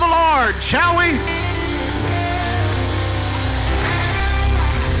Lord, shall we?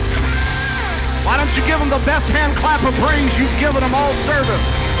 Why don't you give him the best hand clap of praise you've given him all service?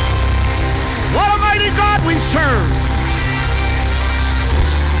 What a mighty God we serve.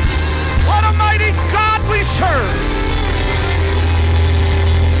 What a mighty God we serve.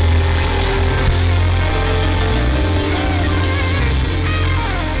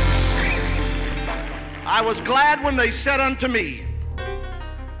 I was glad when they said unto me,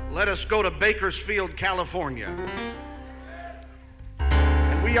 let us go to Bakersfield, California.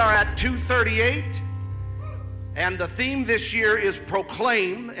 And we are at 238, and the theme this year is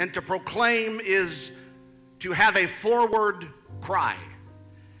proclaim, and to proclaim is to have a forward cry.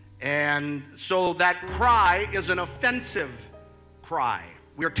 And so that cry is an offensive cry.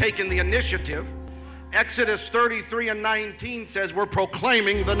 We're taking the initiative. Exodus 33 and 19 says we're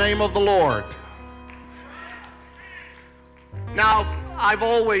proclaiming the name of the Lord. Now, I've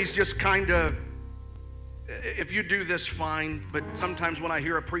always just kind of, if you do this, fine, but sometimes when I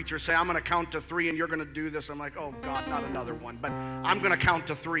hear a preacher say, I'm going to count to 3 and you're going to do this, I'm like, oh God, not another one, but I'm going to count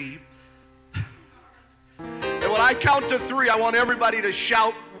to 3. And when I count to 3, I want everybody to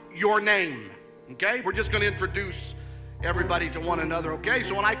shout your name, okay? We're just going to introduce everybody to one another, okay?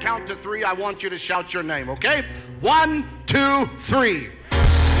 So when I count to 3, I want you to shout your name, okay? 1, 2, 3.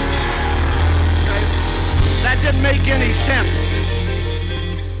 That didn't make any sense.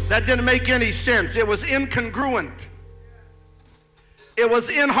 That didn't make any sense. It was incongruent. It was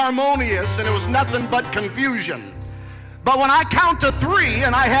inharmonious, and it was nothing but confusion. But when I count to 3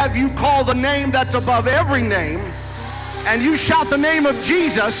 and I have you call the name that's above every name, and you shout the name of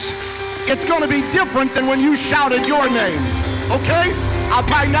Jesus, it's going to be different than when you shouted your name. Okay? I'll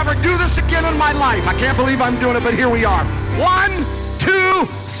probably never do this again in my life. I can't believe I'm doing it, but here we are. 1, 2,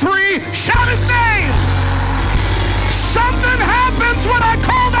 3, shout his name! Something happens when I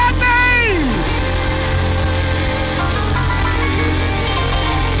call that name.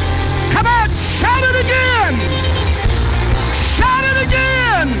 Come on, shout it again. Shout it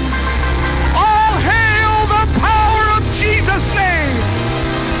again. All hail the power of Jesus' name.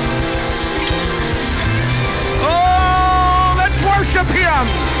 Oh, let's worship him.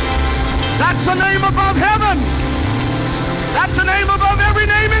 That's the name above heaven. That's the name above every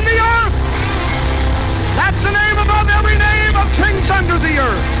name in the earth. That's the name above every name of things under the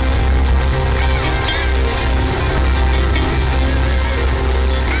earth.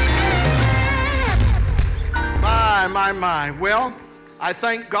 My. Well, I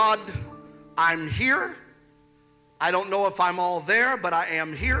thank God I'm here. I don't know if I'm all there, but I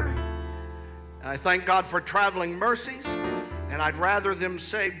am here. I thank God for traveling mercies. And I'd rather them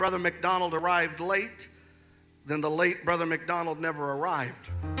say Brother McDonald arrived late than the late Brother McDonald never arrived.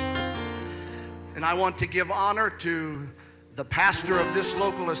 And I want to give honor to the pastor of this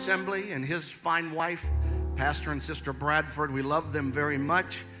local assembly and his fine wife, Pastor and Sister Bradford. We love them very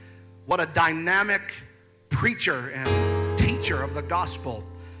much. What a dynamic preacher and teacher of the gospel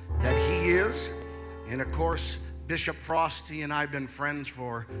that he is. And of course, Bishop Frost, he and I have been friends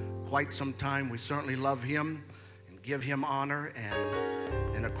for quite some time. We certainly love him and give him honor.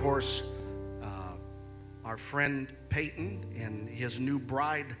 And of course, our friend Peyton and his new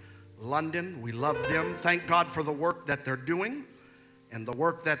bride, London, we love them. Thank God for the work that they're doing and the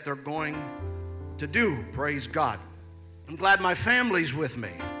work that they're going to do. Praise God. I'm glad my family's with me.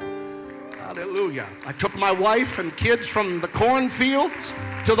 Hallelujah. I took my wife and kids from the cornfields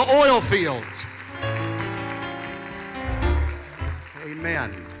to the oil fields.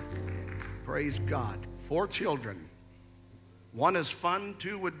 Amen. Praise God. 4 children. 1 is fun,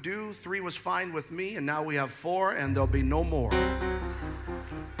 2 would do, 3 was fine with me, and now we have 4, and there'll be no more.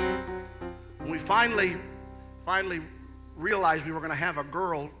 When we finally realized we were going to have a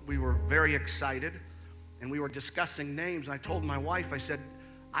girl, we were very excited, and we were discussing names. And I told my wife, I said,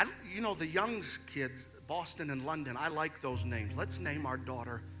 the Young's kids, Boston and London, I like those names. Let's name our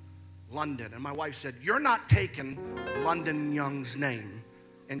daughter London. And my wife said, you're not taking London Young's name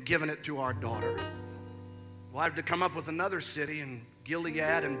and giving it to our daughter. Well, I had to come up with another city, and Gilead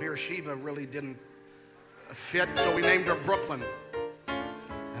and Beersheba really didn't fit, so we named her Brooklyn.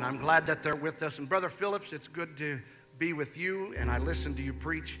 And I'm glad that they're with us. And Brother Phillips, it's good to be with you, and I listened to you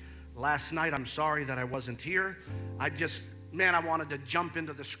preach last night. I'm sorry that I wasn't here. I wanted to jump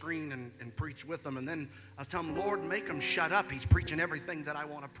into the screen and preach with them. And then I was telling him, Lord, make him shut up. He's preaching everything that I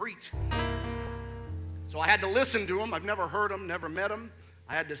want to preach. So I had to listen to him. I've never heard him, never met him.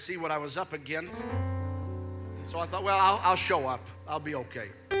 I had to see what I was up against. And so I thought, well, I'll show up. I'll be okay.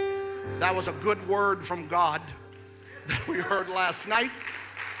 That was a good word from God that we heard last night.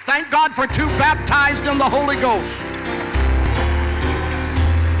 Thank God for 2 baptized in the Holy Ghost.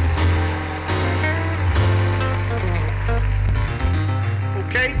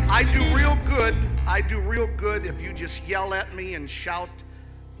 I do real good if you just yell at me and shout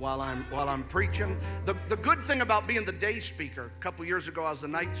while I'm preaching. The good thing about being the day speaker, a couple years ago I was the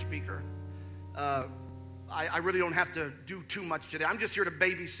night speaker. I really don't have to do too much today. I'm just here to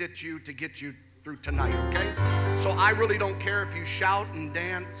babysit you to get you through tonight, okay? So I really don't care if you shout and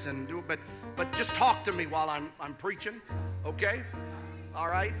dance and do it, but just talk to me while I'm preaching, okay? All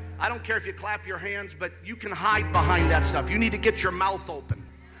right? I don't care if you clap your hands, but you can hide behind that stuff. You need to get your mouth open.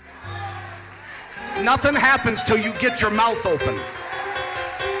 Nothing happens till you get your mouth open.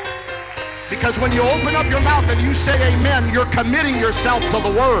 Because when you open up your mouth and you say amen, you're committing yourself to the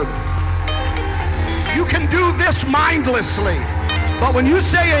word. You can do this mindlessly, but when you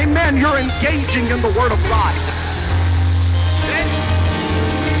say amen, you're engaging in the word of God. Okay?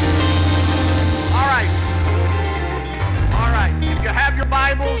 All right. If you have your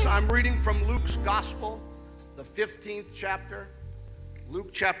Bibles, I'm reading from Luke's Gospel, the 15th chapter.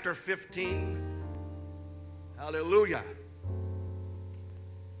 Luke chapter 15. Hallelujah.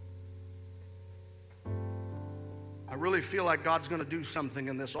 I really feel like God's going to do something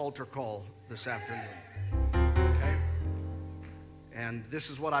in this altar call this afternoon. Okay? And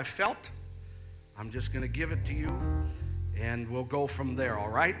this is what I felt. I'm just going to give it to you, and we'll go from there, all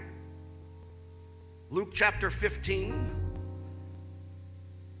right? Luke chapter 15.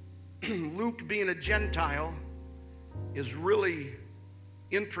 Luke, being a Gentile, is really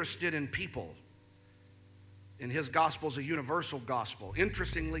interested in people. And his gospel is a universal gospel.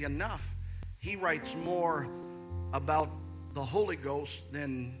 Interestingly enough, he writes more about the Holy Ghost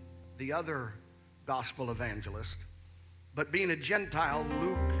than the other gospel evangelist. But being a Gentile,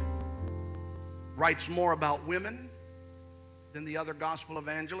 Luke writes more about women than the other gospel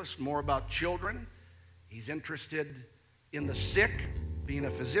evangelists, more about children. He's interested in the sick, being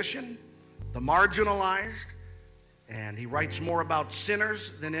a physician, the marginalized, and he writes more about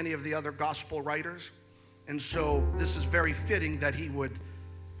sinners than any of the other gospel writers. And so this is very fitting that he would,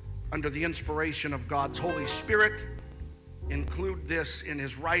 under the inspiration of God's Holy Spirit, include this in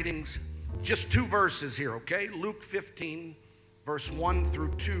his writings. Just 2 verses here, okay? Luke 15, verse 1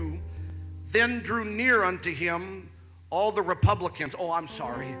 through 2. Then drew near unto him all the publicans.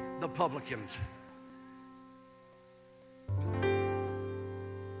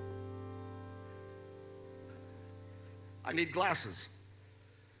 I need glasses.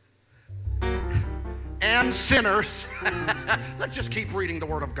 And sinners. Let's just keep reading the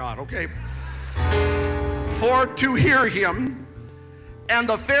word of God, okay? For to hear him, and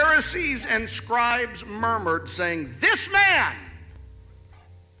the Pharisees and scribes murmured, saying, This man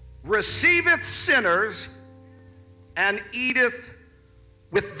receiveth sinners and eateth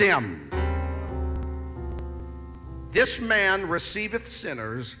with them. This man receiveth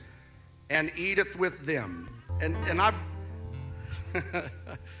sinners and eateth with them. And I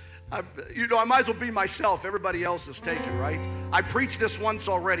might as well be myself. Everybody else is taken, right? I preached this once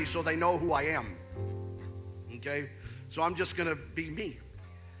already, so they know who I am. Okay? So I'm just going to be me.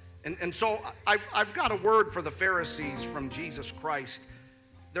 And so I've got a word for the Pharisees from Jesus Christ.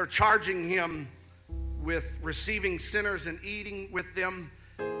 They're charging him with receiving sinners and eating with them.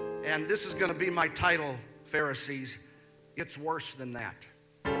 And this is going to be my title, Pharisees. It's worse than that.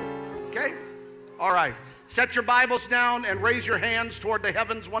 Okay? All right. Set your Bibles down and raise your hands toward the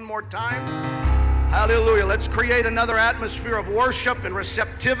heavens one more time. Hallelujah. Let's create another atmosphere of worship and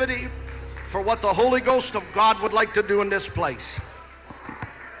receptivity for what the Holy Ghost of God would like to do in this place.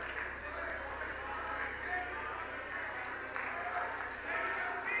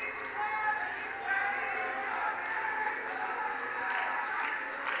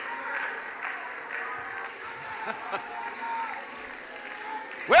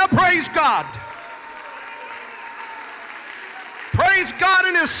 Well, praise God. Praise God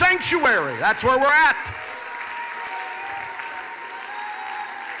in his sanctuary. That's where we're at.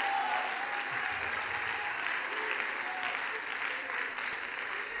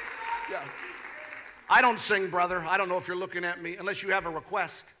 Yeah. I don't sing, brother. I don't know if you're looking at me, unless you have a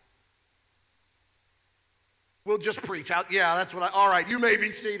request. We'll just preach out. Yeah, that's what all right, you may be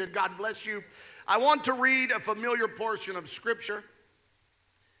seated. God bless you. I want to read a familiar portion of Scripture.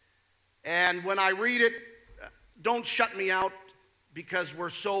 And when I read it, don't shut me out, because we're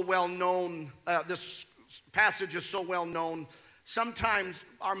so well known. This passage is so well known. Sometimes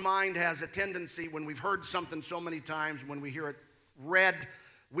our mind has a tendency, when we've heard something so many times, when we hear it read,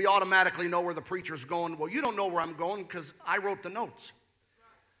 we automatically know where the preacher's going. Well, you don't know where I'm going because I wrote the notes.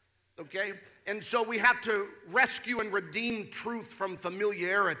 Okay? And so we have to rescue and redeem truth from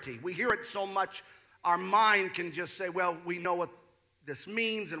familiarity. We hear it so much, our mind can just say, well, we know what this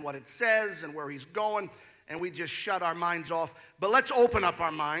means and what it says and where he's going, and we just shut our minds off. But let's open up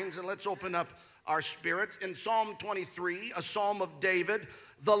our minds and let's open up our spirits. In Psalm 23, a psalm of David,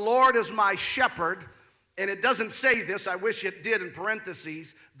 the Lord is my shepherd. And it doesn't say this, I wish it did in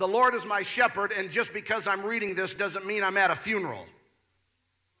parentheses. The Lord is my shepherd, and just because I'm reading this doesn't mean I'm at a funeral.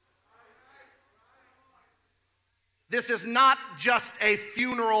 This is not just a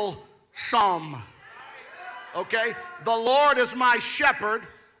funeral psalm. Okay? The Lord is my shepherd,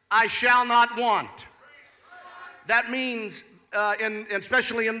 I shall not want. That means,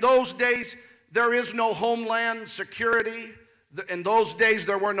 especially in those days, there is no homeland security. In those days,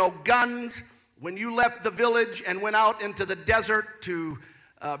 there were no guns. When you left the village and went out into the desert to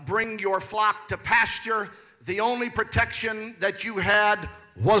bring your flock to pasture, the only protection that you had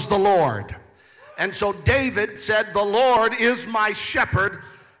was the Lord. And so David said, the Lord is my shepherd,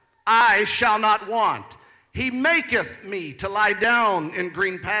 I shall not want. He maketh me to lie down in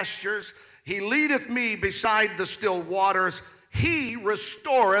green pastures. He leadeth me beside the still waters. He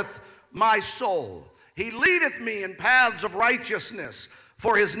restoreth my soul. He leadeth me in paths of righteousness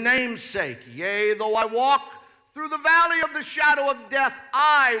for his name's sake. Yea, though I walk through the valley of the shadow of death,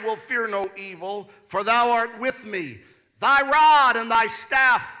 I will fear no evil, for thou art with me. Thy rod and thy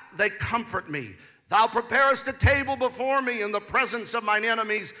staff, they comfort me. Thou preparest a table before me in the presence of mine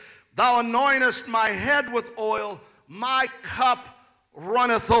enemies. Thou anointest my head with oil. My cup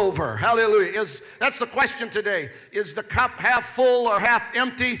runneth over. Hallelujah. That's the question today. Is the cup half full or half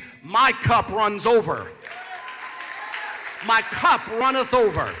empty? My cup runs over. My cup runneth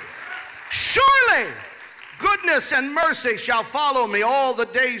over. Surely goodness and mercy shall follow me all the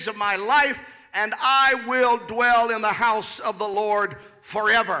days of my life, and I will dwell in the house of the Lord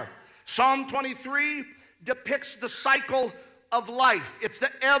forever. Psalm 23 depicts the cycle of life. It's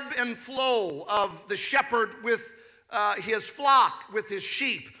the ebb and flow of the shepherd with his flock, with his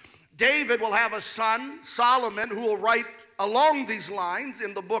sheep. David will have a son, Solomon, who will write along these lines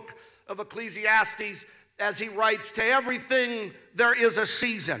in the book of Ecclesiastes, as he writes, to everything there is a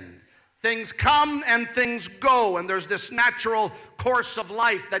season. Things come and things go, and there's this natural course of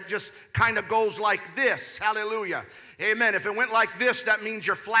life that just kind of goes like this. Hallelujah. Amen. If it went like this, that means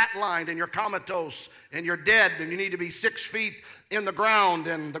you're flatlined and you're comatose and you're dead and you need to be 6 feet in the ground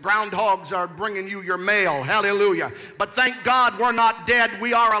and the groundhogs are bringing you your mail. Hallelujah. But thank God we're not dead.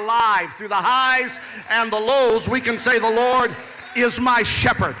 We are alive. Through the highs and the lows, we can say the Lord is my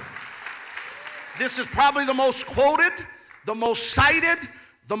shepherd. This is probably the most quoted, the most cited,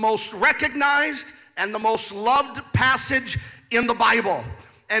 the most recognized, and the most loved passage in the Bible.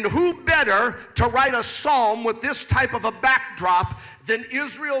 And who better to write a psalm with this type of a backdrop than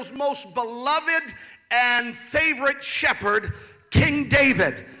Israel's most beloved and favorite shepherd, King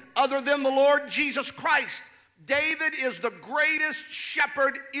David, other than the Lord Jesus Christ. David is the greatest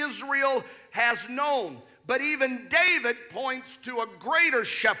shepherd Israel has known. But even David points to a greater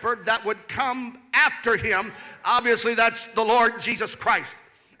shepherd that would come after him. Obviously, that's the Lord Jesus Christ.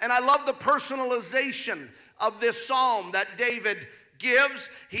 And I love the personalization of this psalm that David gives.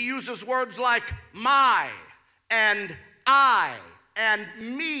 He uses words like my and I and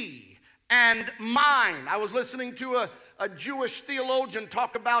me and mine. I was listening to a Jewish theologian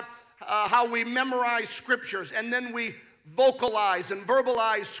talk about how we memorize scriptures and then we vocalize and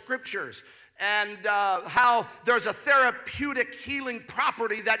verbalize scriptures. And how there's a therapeutic healing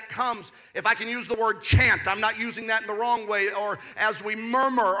property that comes, if I can use the word chant, I'm not using that in the wrong way, or as we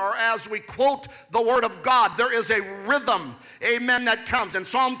murmur or as we quote the word of God, there is a rhythm, amen, that comes. And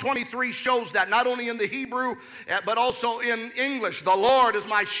Psalm 23 shows that, not only in the Hebrew, but also in English. The Lord is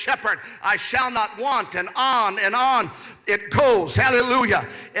my shepherd, I shall not want, and on it goes. Hallelujah.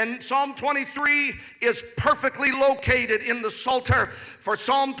 And Psalm 23 is perfectly located in the Psalter. For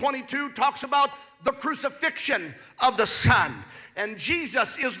Psalm 22 talks about the crucifixion of the Son. And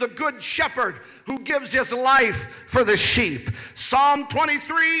Jesus is the good shepherd who gives his life for the sheep. Psalm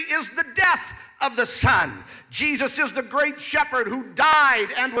 23 is the death of the Son. Jesus is the great shepherd who died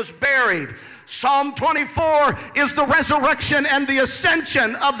and was buried. Psalm 24 is the resurrection and the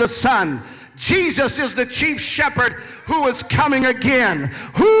ascension of the Son. Jesus is the chief shepherd who is coming again.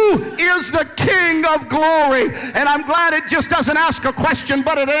 Who is the King of glory? And I'm glad it just doesn't ask a question,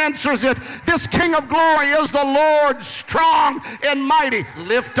 but it answers it. This King of glory is the Lord strong and mighty.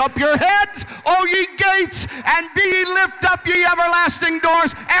 Lift up your heads, O ye gates, and be ye lift up, ye everlasting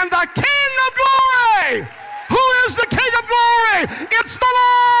doors, and the King of glory. Who is the King of glory? It's the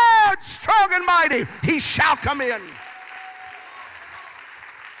Lord strong and mighty. He shall come in.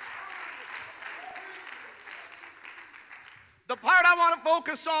 The part I want to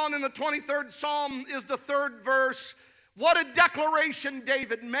focus on in the 23rd Psalm is the 3rd verse. What a declaration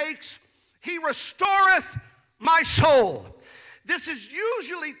David makes. He restoreth my soul. This is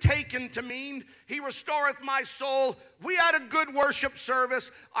usually taken to mean he restoreth my soul. We had a good worship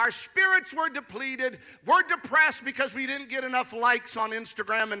service. Our spirits were depleted. We're depressed because we didn't get enough likes on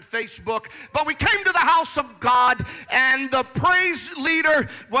Instagram and Facebook. But we came to the house of God, and the praise leader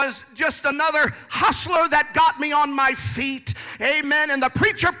was just another hustler that got me on my feet. Amen. And the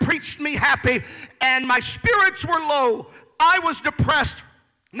preacher preached me happy, and my spirits were low. I was depressed.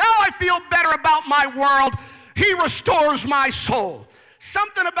 Now I feel better about my world. He restores my soul.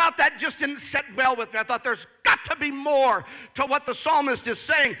 Something about that just didn't sit well with me. I thought there's got to be more to what the psalmist is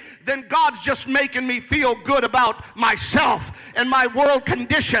saying than God's just making me feel good about myself and my world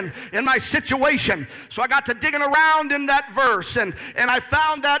condition and my situation. So I got to digging around in that verse, and I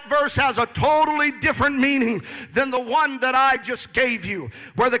found that verse has a totally different meaning than the one that I just gave you,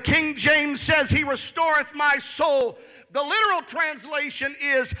 where the King James says, he restoreth my soul. The literal translation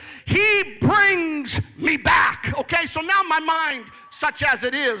is, he brings me back. Okay, so now my mind, such as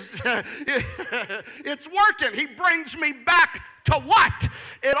it is, it's working. He brings me back to what?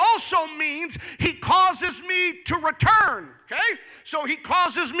 It also means he causes me to return. Okay, so he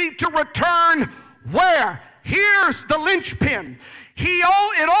causes me to return where? Here's the linchpin.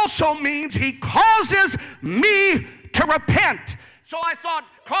 It also means he causes me to repent. So I thought,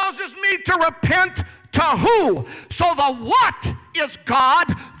 causes me to repent to who? So the what is God,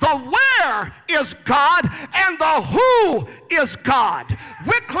 the where is God, and the who is God.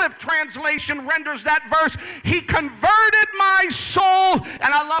 Wycliffe translation renders that verse, he converted my soul,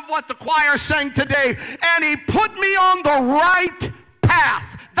 and I love what the choir sang today, and he put me on the right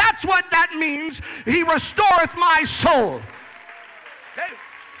path. That's what that means. He restoreth my soul. Okay.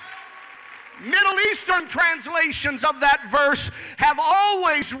 Middle Eastern translations of that verse have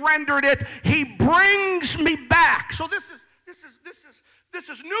always rendered it, he brings me back. So this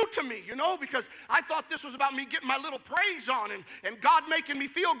is new to me, you know, because I thought this was about me getting my little praise on and God making me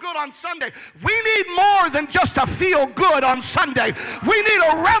feel good on Sunday. We need more than just to feel good on Sunday. We need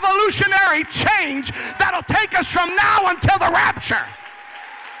a revolutionary change that'll take us from now until the rapture.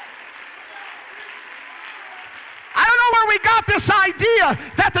 I don't know where we got this idea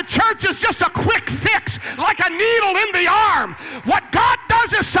that the church is just a quick fix, like a needle in the arm. What God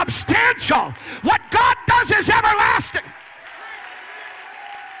does is substantial. What God does is everlasting.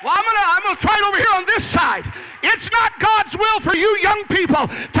 Well, I'm gonna try it over here on this side. It's not God's will for you young people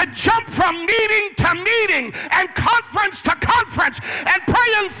to jump from meeting to meeting and conference to conference and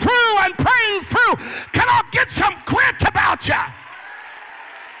praying through. Can I get some grit about you?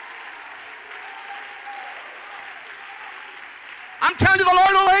 I'm telling you, the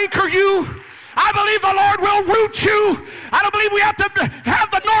Lord will anchor you. I believe the Lord will root you. I don't believe we have to have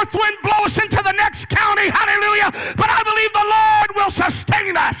the north wind blow us into the next county. Hallelujah. But I believe the Lord will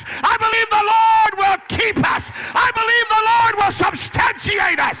sustain us. I believe the Lord will keep us. I believe the Lord will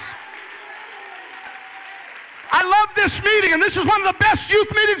substantiate us. I love this meeting, and this is one of the best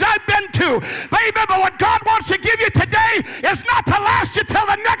youth meetings I've been to. But what God wants to give you today is not to last you till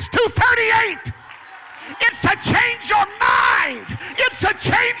the next 238. It's to change your mind. It's to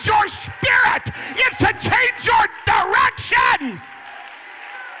change your spirit. It's to change your direction.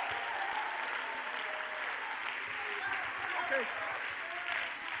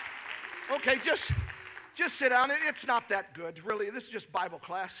 Okay, just sit down. It's not that good, really. This is just Bible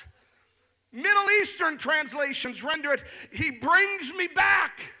class. Middle Eastern translations render it, he brings me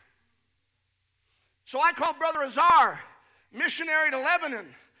back. So I called Brother Azar, missionary to Lebanon,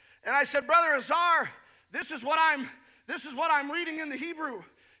 and I said, Brother Azar, this is what I'm reading in the Hebrew.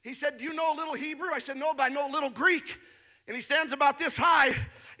 He said, do you know a little Hebrew? I said, no, but I know a little Greek. And he stands about this high,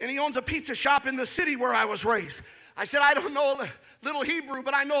 and he owns a pizza shop in the city where I was raised. I said, I don't know a little Hebrew,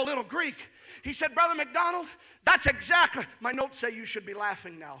 but I know a little Greek. He said, Brother McDonald, that's exactly, my notes say you should be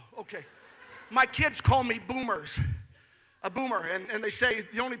laughing now. Okay. My kids call me boomers, a boomer, and they say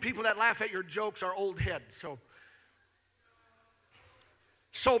the only people that laugh at your jokes are old heads,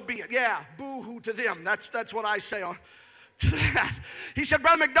 so be it. Yeah, boo-hoo to them. That's what I say to that. He said,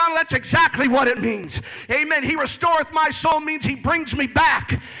 Brother McDonald, that's exactly what it means. Amen. He restoreth my soul means he brings me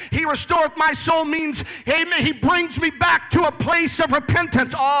back. He restoreth my soul means, amen, he brings me back to a place of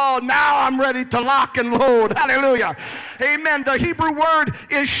repentance. Oh, now I'm ready to lock and load. Hallelujah. Amen. The Hebrew word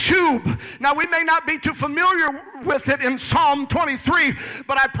is shub. Now, we may not be too familiar with it in Psalm 23,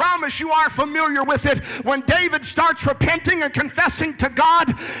 but I promise you are familiar with it when David starts repenting and confessing to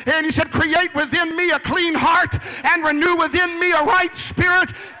God, and he said, create within me a clean heart and renew within me a right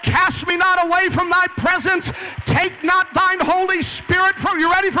spirit. Cast me not away from thy presence. Take not thine Holy Spirit from,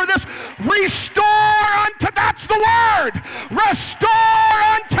 you ready for this? Restore unto, that's the word. Restore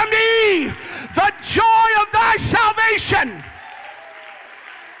unto me the joy of thy salvation.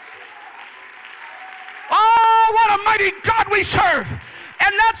 serve.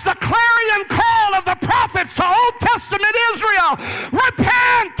 And that's the clarion call of the prophets to Old Testament Israel.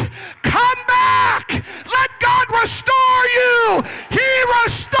 Repent, come back, let God restore you. He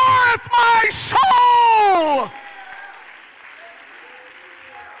restoreth my soul.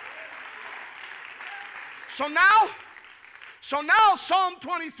 So now Psalm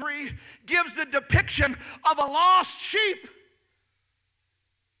 23 gives the depiction of a lost sheep.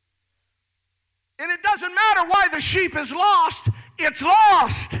 And it doesn't matter why the sheep is lost, it's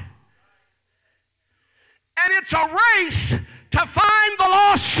lost. And it's a race to find the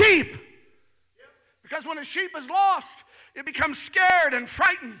lost sheep. Because when a sheep is lost, it becomes scared and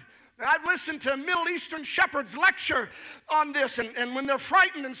frightened. And I've listened to Middle Eastern shepherds lecture on this, and when they're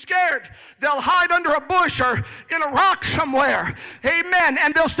frightened and scared, they'll hide under a bush or in a rock somewhere. Amen.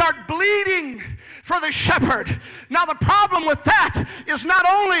 And they'll start bleeding for the shepherd. Now the problem with that is not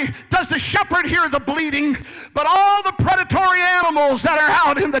only does the shepherd hear the bleeding, but all the predatory animals that are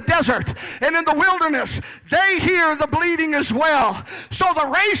out in the desert and in the wilderness, they hear the bleeding as well. So the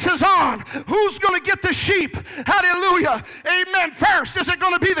race is on. Who's going to get the sheep? Hallelujah. Amen. First, is it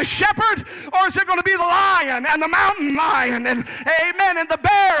going to be the shepherd, or is it going to be the lion and the mountain lion and amen, and the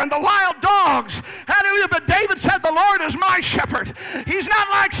bear and the wild dogs? Hallelujah. But David said, the Lord is my shepherd. He's not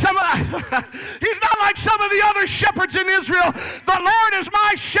like some of the other shepherds in Israel. The Lord is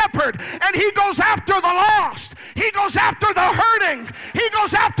my shepherd, and he goes after the lost. He goes after the hurting. He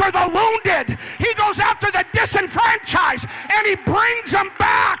goes after the wounded. He goes after the disenfranchised, and he brings them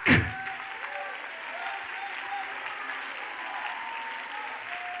back.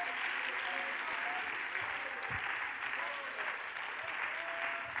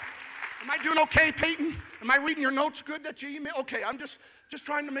 Am I doing okay, Peyton? Am I reading your notes good that you emailed? Okay, I'm just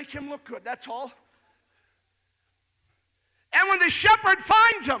trying to make him look good, that's all. And when the shepherd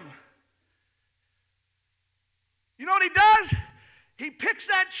finds him, you know what he does? He picks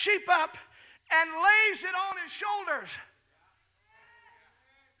that sheep up and lays it on his shoulders.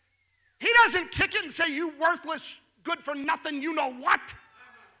 He doesn't kick it and say, you worthless, good for nothing, you know what?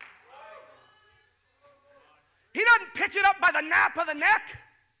 He doesn't pick it up by the nape of the neck.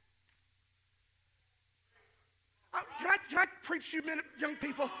 Can I preach to you a minute, young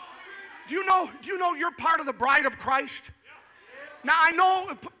people? Do you know you're part of the bride of Christ? Now I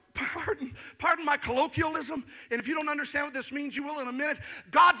know, pardon my colloquialism, and if you don't understand what this means, you will in a minute.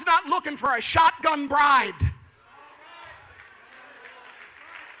 God's not looking for a shotgun bride.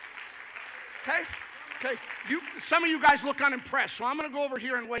 Okay. Some of you guys look unimpressed, so I'm going to go over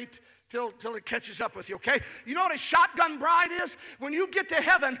here and wait till it catches up with you, okay? You know what a shotgun bride is? When you get to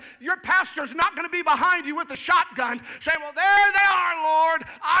heaven, your pastor's not going to be behind you with a shotgun saying, well, there they are, Lord.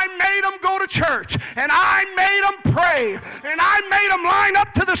 I made them go to church, and I made them pray, and I made them line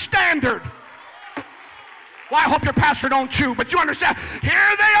up to the standard. Well, I hope your pastor don't chew, but you understand. Here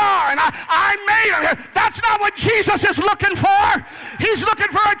they are, and I made them. That's not what Jesus is looking for. He's looking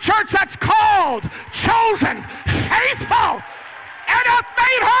for a church that's called, chosen, faithful, and hath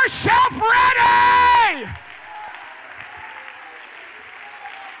made herself ready.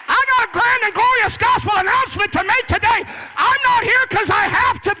 I got a grand and glorious gospel announcement to make today. I'm not here because I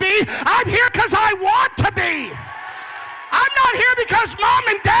have to be. I'm here because I want to be. I'm not here because mom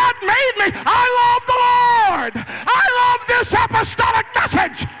and dad made me. I love the Lord. I love this apostolic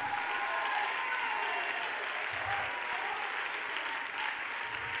message.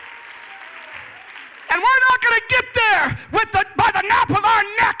 And we're not going to get there by the nape of our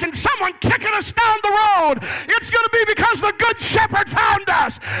neck and someone kicking us down the road. It's going to be because the good shepherd found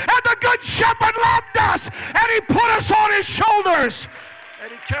us, and the good shepherd loved us, and he put us on his shoulders,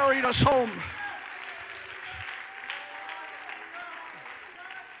 and he carried us home.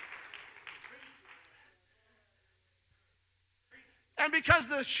 And because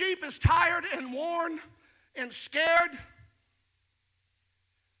the sheep is tired and worn and scared,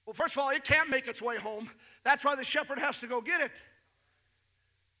 well, first of all, it can't make its way home. That's why the shepherd has to go get it.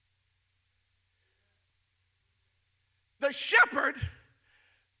 The shepherd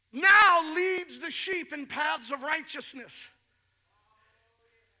now leads the sheep in paths of righteousness.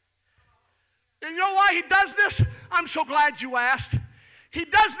 And you know why he does this? I'm so glad you asked. He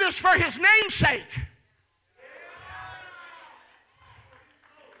does this for his name's sake.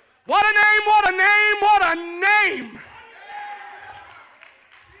 What a name, what a name, what a name.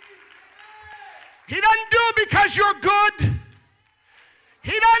 He doesn't do it because you're good.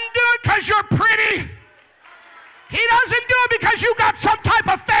 He doesn't do it because you're pretty. He doesn't do it because you got some type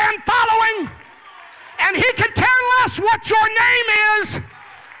of fan following. And he could care less what your name is.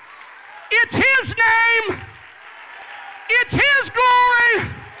 It's his name. It's his glory.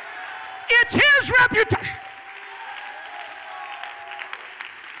 It's his reputation.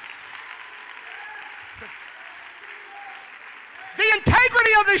 the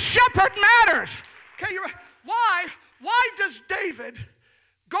integrity of the shepherd matters. Okay, why does David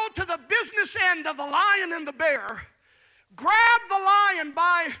go to the business end of the lion and the bear, grab the lion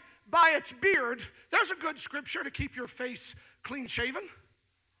by its beard? There's a good scripture to keep your face clean shaven.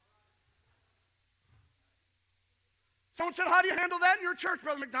 Someone said, how do you handle that in your church,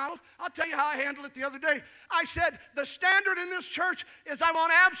 Brother McDonald? I'll tell you how I handled it the other day. I said, the standard in this church is I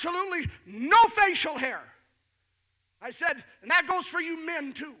want absolutely no facial hair. I said, and that goes for you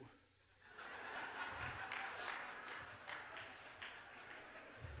men too.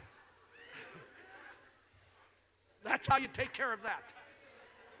 That's how you take care of that.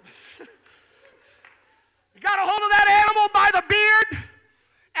 You got a hold of that animal by the beard,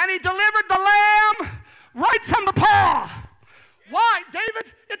 and he delivered the lamb right from the paw. Why,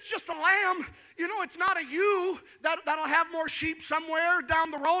 David? It's just a lamb. You know, it's not a ewe that'll have more sheep somewhere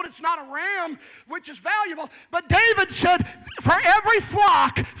down the road. It's not a ram, which is valuable. But David said, for every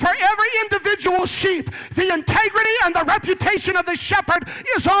flock, for every individual sheep, the integrity and the reputation of the shepherd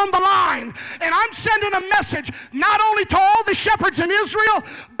is on the line. And I'm sending a message not only to all the shepherds in Israel,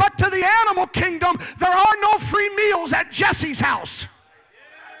 but to the animal kingdom. There are no free meals at Jesse's house.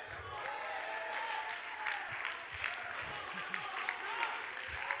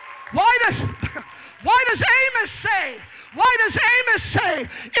 Why does Amos say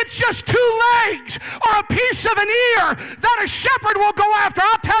it's just 2 legs or a piece of an ear that a shepherd will go after?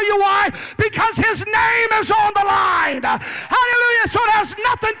 I'll tell you why. Because his name is on the line. Hallelujah. So it has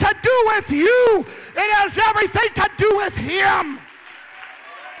nothing to do with you. It has everything to do with him.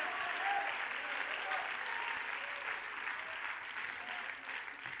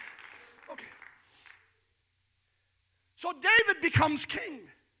 Okay. So David becomes king.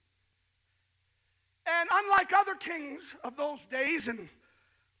 And unlike other kings of those days and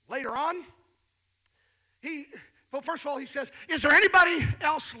later on, first of all, he says, is there anybody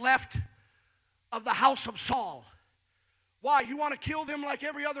else left of the house of Saul? Why, you want to kill them like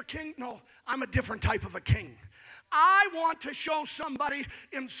every other king? No, I'm a different type of a king. I want to show somebody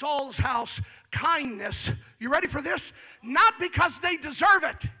in Saul's house kindness. You ready for this? Not because they deserve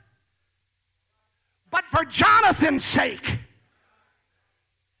it, but for Jonathan's sake.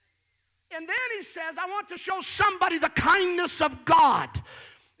 And then he says, I want to show somebody the kindness of God.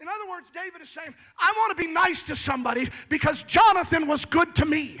 In other words, David is saying, I want to be nice to somebody because Jonathan was good to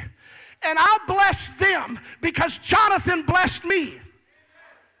me. And I'll bless them because Jonathan blessed me.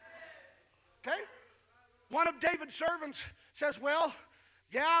 Okay? One of David's servants says, well,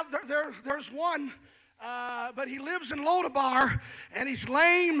 yeah, there's one, but he lives in Lodabar, and he's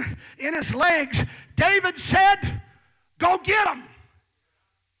lame in his legs. David said, go get him.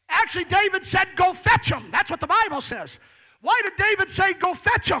 Actually, David said, go fetch him. That's what the Bible says. Why did David say, go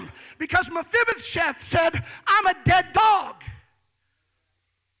fetch him? Because Mephibosheth said, I'm a dead dog.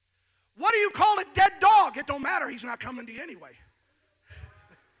 What do you call a dead dog? It don't matter. He's not coming to you anyway.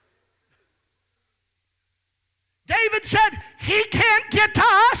 David said, he can't get to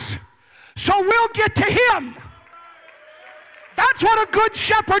us, so we'll get to him. That's what a good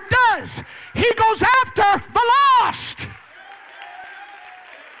shepherd does. He goes after the lost.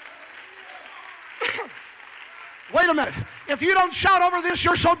 Wait a minute. If you don't shout over this,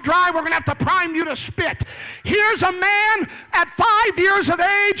 you're so dry, we're going to have to prime you to spit. Here's a man at 5 years of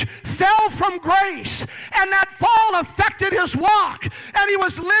age fell from grace, and that fall affected his walk, and he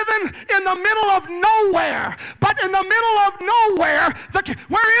was living in the middle of nowhere. But in the middle of nowhere,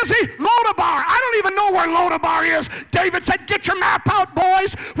 where is he? Lodabar. I don't even know where Lodabar is. David said, get your map out,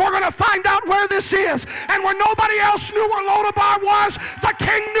 boys. We're going to find out where this is. And where nobody else knew where Lodabar was, the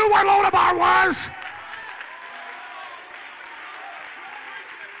king knew where Lodabar was.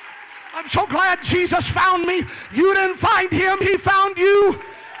 I'm so glad Jesus found me. You didn't find him, he found you.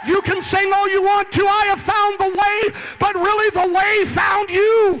 You can sing all you want to, I have found the way, but really the way found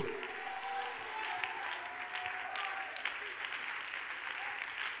you.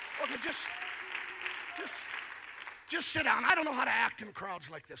 Okay, just sit down. I don't know how to act in crowds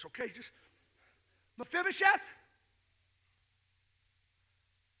like this, okay? Just Mephibosheth,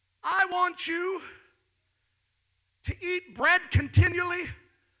 I want you to eat bread continually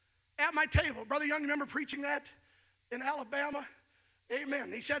at my table. Brother Young, remember preaching that in Alabama?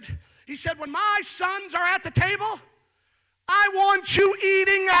 Amen. He said, when my sons are at the table, I want you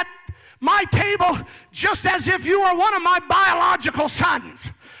eating at my table just as if you were one of my biological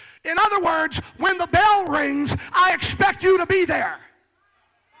sons. In other words, when the bell rings, I expect you to be there.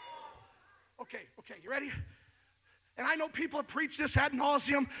 Okay, you ready? And I know people have preached this ad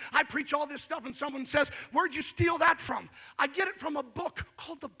nauseum. I preach all this stuff and someone says, where'd you steal that from? I get it from a book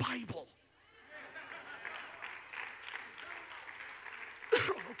called the Bible.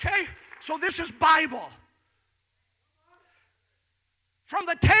 Okay? So this is Bible. From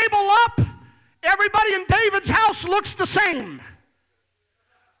the table up, everybody in David's house looks the same.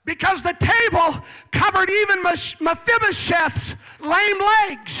 Because the table covered even Mephibosheth's lame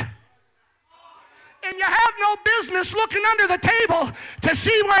legs. And you have no business looking under the table to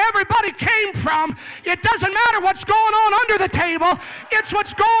see where everybody came from. It doesn't matter what's going on under the table. It's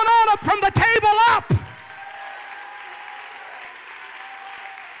what's going on up from the table up.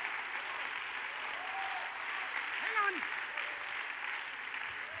 Hang on.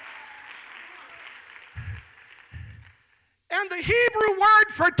 And the Hebrew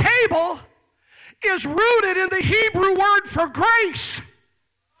word for table is rooted in the Hebrew word for grace.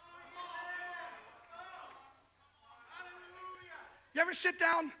 You ever sit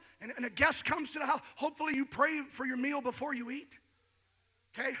down and a guest comes to the house? Hopefully you pray for your meal before you eat.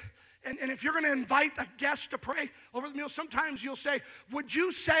 Okay? And if you're going to invite a guest to pray over the meal, sometimes you'll say, would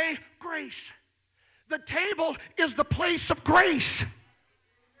you say grace? The table is the place of grace.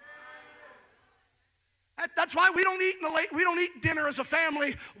 That's why we don't eat dinner as a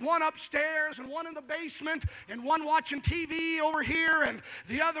family, one upstairs and one in the basement and one watching TV over here and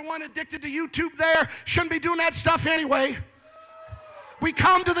the other one addicted to YouTube there. Shouldn't be doing that stuff anyway. We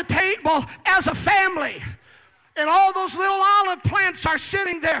come to the table as a family. And all those little olive plants are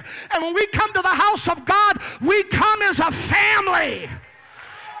sitting there. And when we come to the house of God, we come as a family.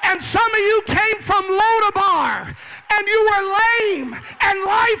 And some of you came from Lodabar, and you were lame, and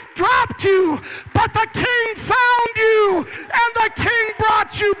life dropped you. But the King found you, and the King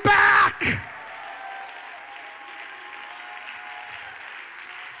brought you back.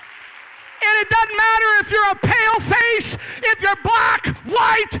 And it doesn't matter if you're a pale face, if you're black,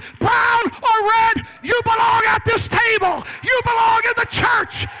 white, brown, or red, you belong at this table. You belong in the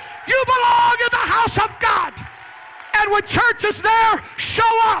church. You belong in the house of God. And when church is there,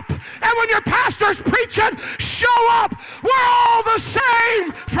 show up. And when your pastor's preaching, show up. We're all the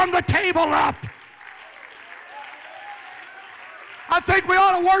same from the table up. I think we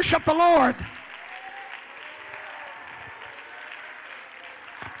ought to worship the Lord.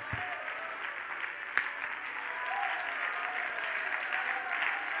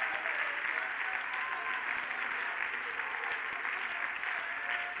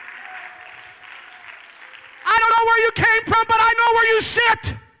 Came from, but I know where you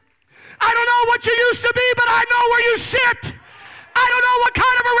sit. I don't know what you used to be, but I know where you sit. I don't know what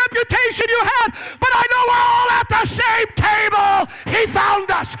kind of a reputation you had, but I know we're all at the same table. He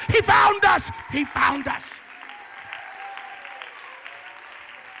found us. He found us. He found us.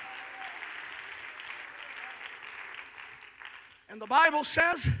 And the Bible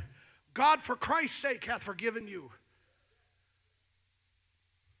says, God for Christ's sake hath forgiven you.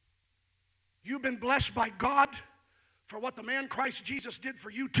 You've been blessed by God for what the man Christ Jesus did for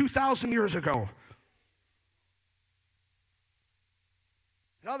you 2,000 years ago.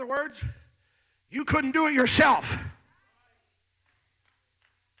 In other words, you couldn't do it yourself.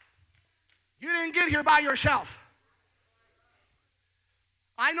 You didn't get here by yourself.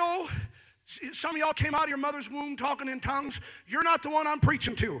 I know some of y'all came out of your mother's womb talking in tongues. You're not the one I'm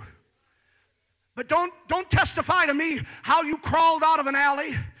preaching to. But don't testify to me how you crawled out of an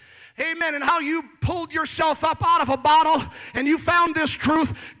alley. Amen. And how you pulled yourself up out of a bottle and you found this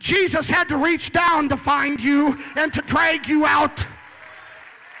truth. Jesus had to reach down to find you and to drag you out.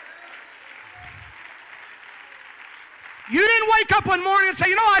 You didn't wake up one morning and say,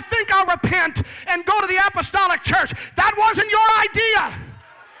 I think I'll repent and go to the apostolic church. That wasn't your idea.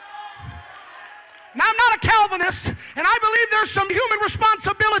 Now, I'm not a Calvinist, and I believe there's some human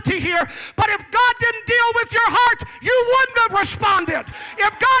responsibility here, but if God didn't deal with your heart, you wouldn't have responded.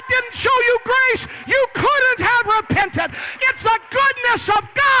 If God didn't show you grace, you couldn't have repented. It's the goodness of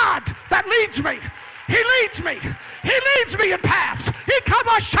God that leads me. He leads me. He leads me in paths. He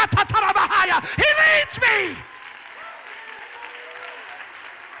leads me.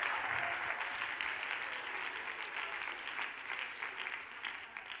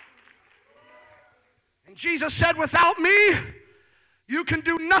 And Jesus said, without me, you can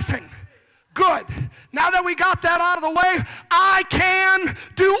do nothing. Good. Now that we got that out of the way, I can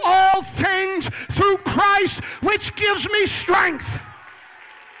do all things through Christ, which gives me strength.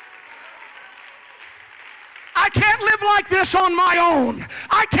 I can't live like this on my own.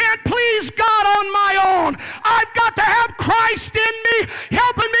 I can't please God on my own. I've got to have Christ in me,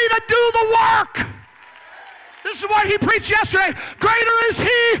 helping me to do the work. This is what he preached yesterday. Greater is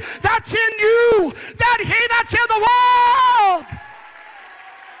he that's in you than he that's in the world.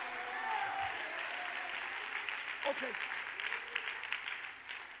 Okay.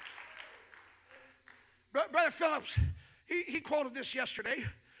 Brother Phillips, he quoted this yesterday.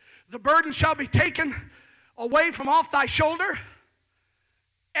 The burden shall be taken away from off thy shoulder,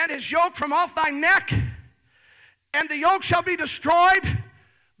 and his yoke from off thy neck, and the yoke shall be destroyed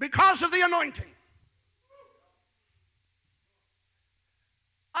because of the anointing.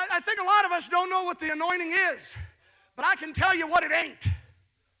 I think a lot of us don't know what the anointing is, but I can tell you what it ain't.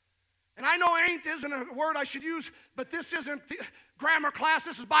 And I know ain't isn't a word I should use, but this isn't grammar class,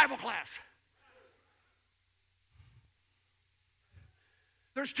 this is Bible class.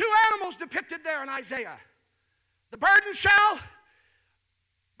 There's two animals depicted there in Isaiah. The burden shall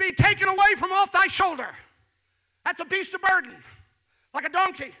be taken away from off thy shoulder. That's a beast of burden, like a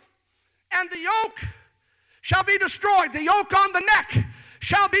donkey. And the yoke shall be destroyed. The yoke on the neck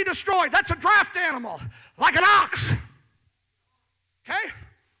shall be destroyed. That's a draft animal, like an ox. Okay?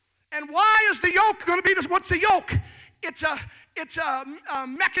 And why is the yoke going to be destroyed? What's the yoke? It's a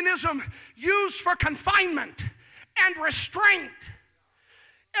mechanism used for confinement and restraint.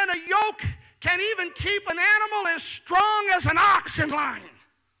 And a yoke can even keep an animal as strong as an ox in line.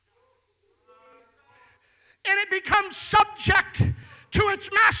 And it becomes subject to its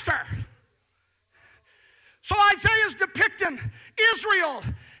master. So Isaiah is depicting Israel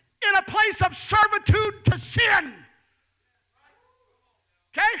in a place of servitude to sin.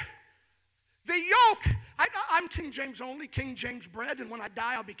 Okay? The yoke, I'm King James only, King James bread, and when I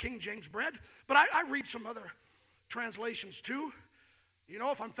die I'll be King James bread. But I read some other translations too. You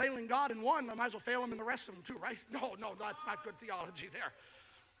know, if I'm failing God in one, I might as well fail him in the rest of them too, right? No, that's not good theology there.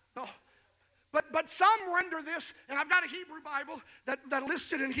 No. But some render this, and I've got a Hebrew Bible that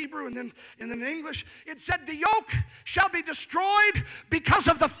lists it in Hebrew and then in English. It said, the yoke shall be destroyed because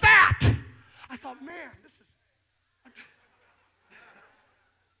of the fat. I thought, man, this is...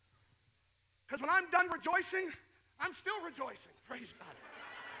 Because when I'm done rejoicing, I'm still rejoicing. Praise God.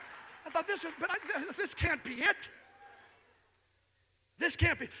 I thought, this can't be it. This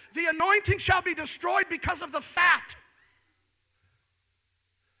can't be. The anointing shall be destroyed because of the fat.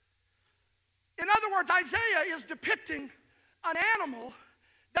 In other words, Isaiah is depicting an animal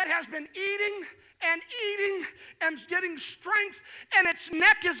that has been eating and getting strength, and its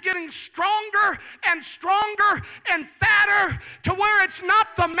neck is getting stronger and fatter to where it's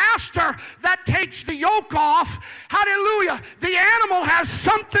not the master that takes the yoke off. Hallelujah. The animal has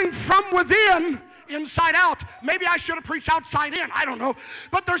something from within, inside out. Maybe I should have preached outside in. I don't know.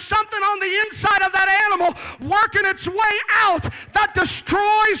 But there's something on the inside of that animal working its way out that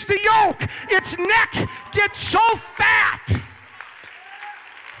destroys the yoke. Its neck gets so fat.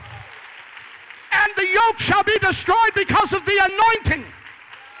 And the yoke shall be destroyed because of the anointing.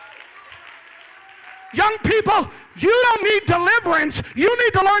 Young people, you don't need deliverance. You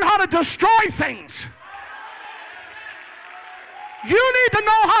need to learn how to destroy things. You need to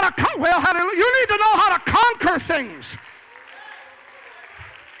know how to you need to know how to conquer things.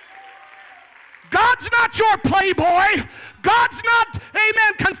 God's not your playboy. God's not,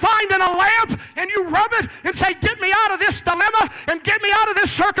 amen, confined in a lamp and you rub it and say, get me out of this dilemma and get me out of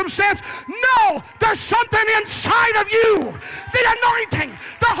this circumstance. No, there's something inside of you. The anointing,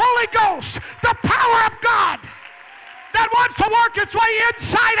 the Holy Ghost, the power of God that wants to work its way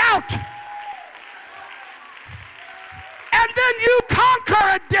inside out. And then you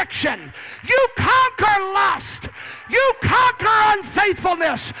conquer addiction. You conquer lust. You conquer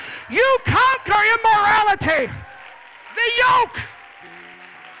unfaithfulness. You conquer immorality. The yoke.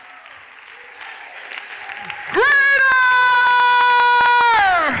 Greater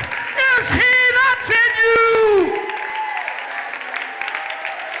is he that's in you.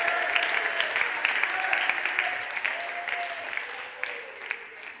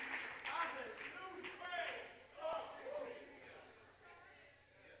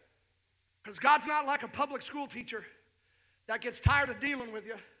 Because God's not like a public school teacher that gets tired of dealing with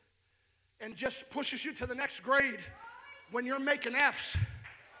you and just pushes you to the next grade when you're making F's.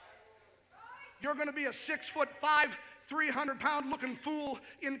 You're going to be a 6'5", 300-pound looking fool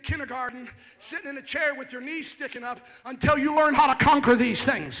in kindergarten sitting in a chair with your knees sticking up until you learn how to conquer these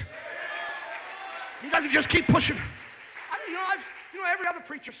things. You guys just keep pushing. Every other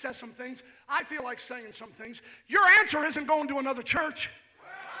preacher says some things. I feel like saying some things. Your answer isn't going to another church.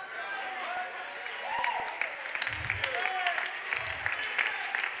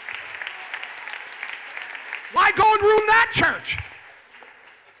 Why go and ruin that church?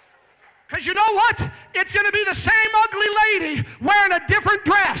 Because you know what? It's going to be the same ugly lady wearing a different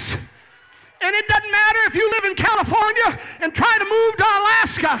dress. And it doesn't matter if you live in California and try to move to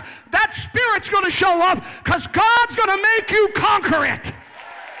Alaska. That spirit's going to show up because God's going to make you conquer it.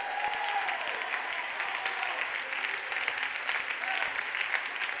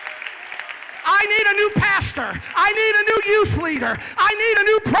 I need a new pastor. I need a new youth leader. I need a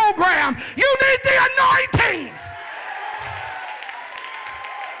new program. You need the anointing.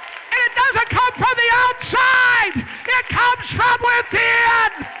 And it doesn't come from the outside. It comes from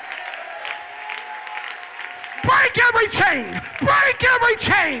within. Break every chain. Break every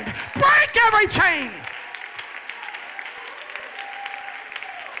chain. Break every chain.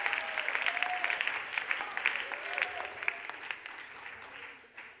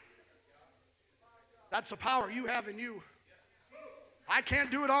 That's the power you have in you. I can't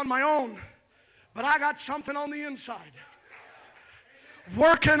do it on my own, but I got something on the inside,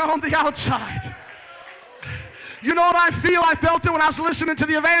 working on the outside. You know what I feel? I felt it when I was listening to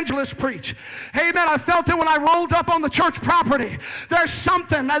the evangelist preach. Amen. I felt it when I rolled up on the church property. There's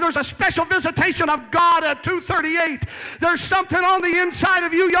something. There's a special visitation of God at 238. There's something on the inside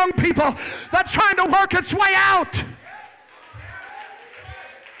of you young people that's trying to work its way out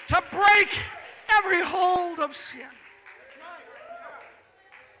to break every hold of sin.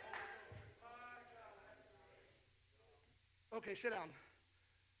 Okay, sit down.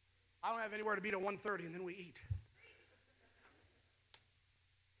 I don't have anywhere to be till 1:30, and then we eat.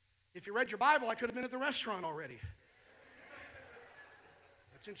 If you read your Bible, I could have been at the restaurant already.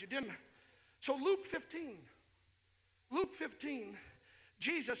 But since you didn't. So Luke 15,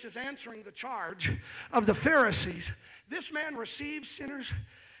 Jesus is answering the charge of the Pharisees. This man receives sinners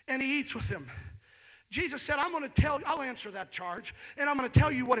and he eats with them. Jesus said, I'll answer that charge, and I'm going to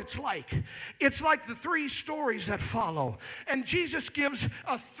tell you what it's like. It's like the three stories that follow. And Jesus gives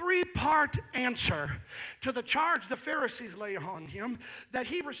a three-part answer to the charge the Pharisees lay on him, that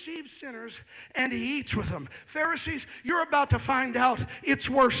he receives sinners and he eats with them. Pharisees, you're about to find out it's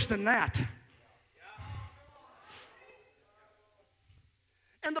worse than that.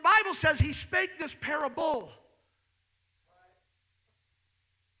 And the Bible says he spake this parable,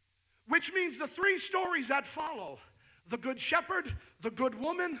 which means the three stories that follow, the good shepherd, the good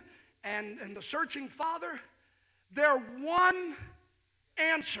woman, and the searching father, they're one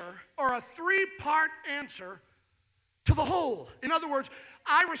answer or a three-part answer to the whole. In other words,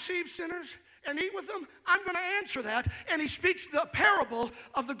 I receive sinners and eat with them. I'm going to answer that. And he speaks the parable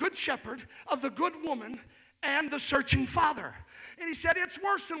of the good shepherd, of the good woman, and the searching father. And he said, it's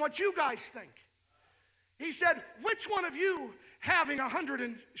worse than what you guys think. He said, which one of you, having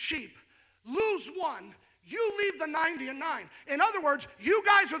 100 sheep, lose one, you leave the 99. In other words, you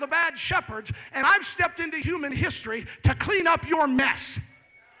guys are the bad shepherds, and I've stepped into human history to clean up your mess.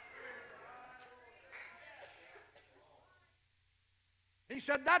 He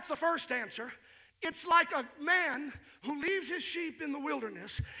said, that's the first answer. It's like a man who leaves his sheep in the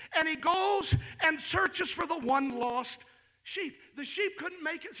wilderness, and he goes and searches for the one lost sheep. The sheep couldn't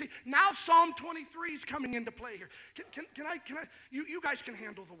make it. See, now Psalm 23 is coming into play here. Can I, you guys can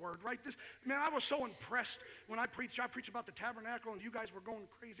handle the word, right? Man, I was so impressed when I preached about the tabernacle and you guys were going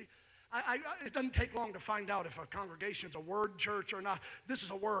crazy. It doesn't take long to find out if a congregation is a word church or not. This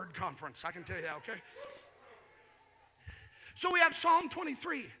is a word conference, I can tell you that, okay? So we have Psalm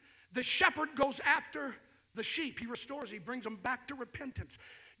 23. The shepherd goes after the sheep. He restores, he brings them back to repentance.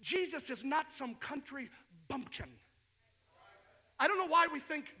 Jesus is not some country bumpkin. I don't know why we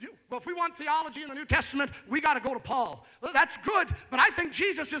think, well, if we want theology in the New Testament, we got to go to Paul. Well, that's good, but I think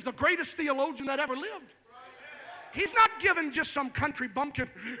Jesus is the greatest theologian that ever lived. He's not given just some country bumpkin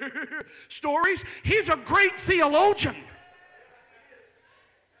stories. He's a great theologian.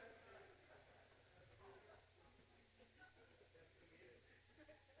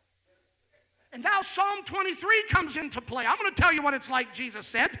 And now Psalm 23 comes into play. I'm going to tell you what it's like, Jesus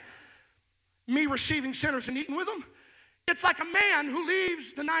said. Me receiving sinners and eating with them. It's like a man who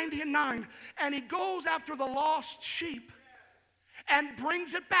leaves the 99 and he goes after the lost sheep and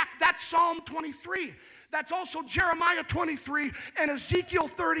brings it back. That's Psalm 23. That's also Jeremiah 23 and Ezekiel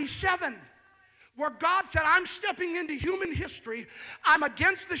 37, where God said, I'm stepping into human history. I'm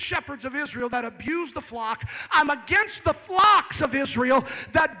against the shepherds of Israel that abuse the flock. I'm against the flocks of Israel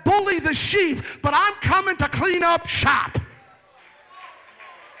that bully the sheep, but I'm coming to clean up shop.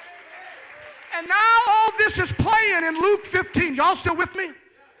 And now all this is playing in Luke 15. Y'all still with me?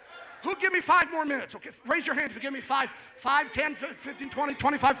 Who'll give me 5 more minutes? Okay, raise your hand if you give me 5, 10, 15, 20,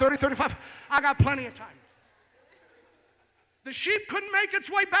 25, 30, 35. I got plenty of time. The sheep couldn't make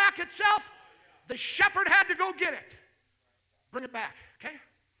its way back itself. The shepherd had to go get it. Bring it back, okay?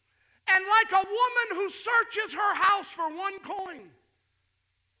 And like a woman who searches her house for one coin,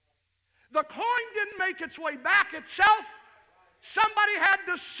 the coin didn't make its way back itself. Somebody had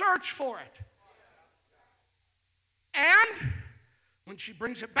to search for it. And when she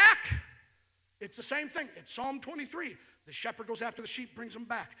brings it back, it's the same thing. It's Psalm 23. The shepherd goes after the sheep, brings them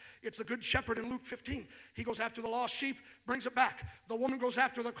back. It's the good shepherd in Luke 15. He goes after the lost sheep, brings it back. The woman goes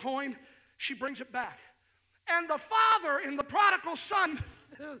after the coin, she brings it back. And the father in the prodigal son,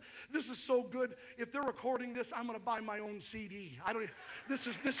 this is so good. If they're recording this, I'm going to buy my own CD. This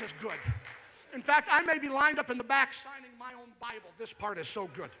is good. In fact, I may be lined up in the back signing my own Bible. This part is so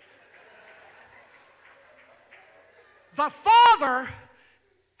good. The father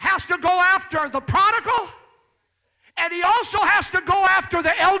has to go after the prodigal, and he also has to go after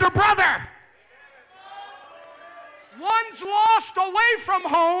the elder brother. One's lost away from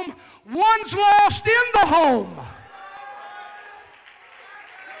home, one's lost in the home.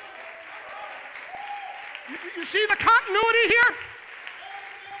 You see the continuity here?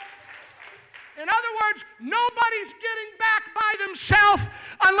 In other words, nobody's getting back by themselves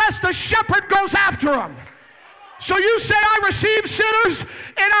unless the shepherd goes after them. So you say, I receive sinners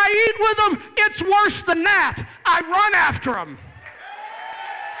and I eat with them. It's worse than that. I run after them.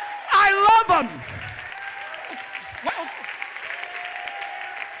 I love them.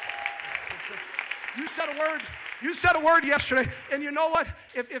 You said a word yesterday, and you know what?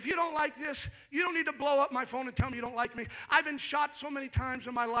 If you don't like this, you don't need to blow up my phone and tell me you don't like me. I've been shot so many times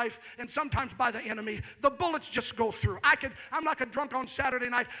in my life, and sometimes by the enemy. The bullets just go through. I'm like a drunk on Saturday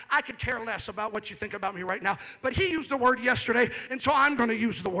night. I could care less about what you think about me right now. But he used the word yesterday, and so I'm going to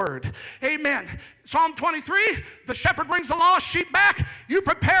use the word. Amen. Psalm 23, the shepherd brings the lost sheep back. You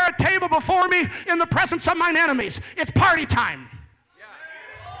prepare a table before me in the presence of mine enemies. It's party time.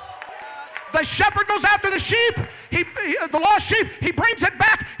 The shepherd goes after the sheep, the lost sheep, he brings it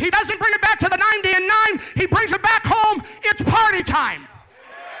back. He doesn't bring it back to the 99, he brings it back home. It's party time.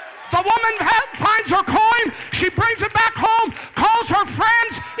 The woman finds her coin, she brings it back home, calls her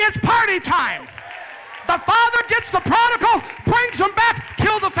friends, it's party time. The father gets the prodigal, brings him back,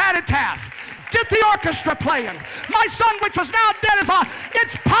 kill the fatted calf. Get the orchestra playing. My son, which was now dead, is alive.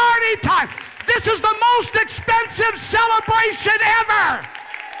 It's party time. This is the most expensive celebration ever.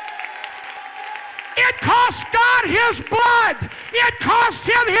 It cost God his blood. It cost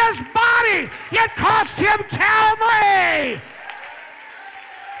him his body. It cost him Calvary.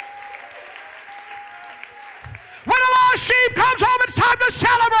 When a lost sheep comes home, it's time to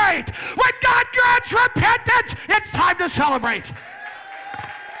celebrate. When God grants repentance, it's time to celebrate.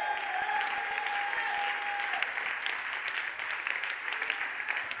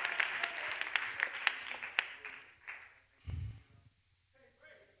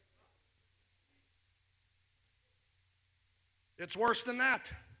 It's worse than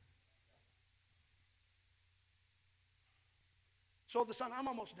that. So the son, I'm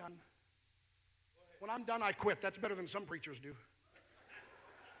almost done. When I'm done, I quit. That's better than some preachers do.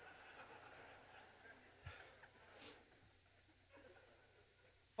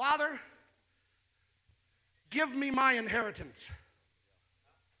 Father, give me my inheritance.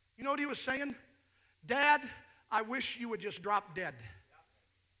 You know what he was saying? Dad, I wish you would just drop dead.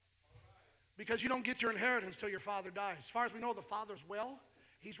 Because you don't get your inheritance till your father dies. As far as we know, the father's well.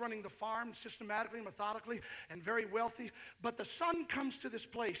 He's running the farm systematically, methodically, and very wealthy. But the son comes to this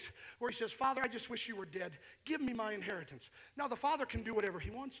place where he says, Father, I just wish you were dead. Give me my inheritance. Now, the father can do whatever he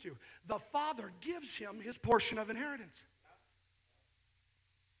wants to. The father gives him his portion of inheritance.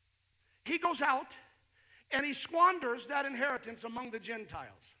 He goes out and he squanders that inheritance among the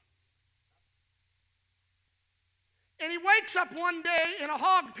Gentiles. And he wakes up one day in a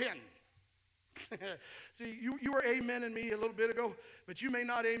hog pen. See, you were amening me a little bit ago, but you may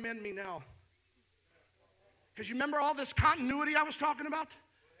not amen me now. Because you remember all this continuity I was talking about?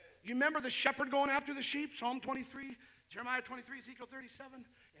 You remember the shepherd going after the sheep? Psalm 23, Jeremiah 23, Ezekiel 37,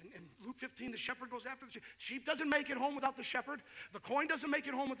 and Luke 15, the shepherd goes after the sheep. Sheep doesn't make it home without the shepherd. The coin doesn't make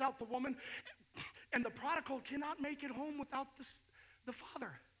it home without the woman. And the prodigal cannot make it home without the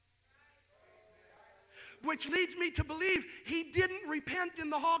father. Which leads me to believe he didn't repent in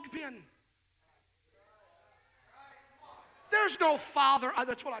the hog pen. There's no father.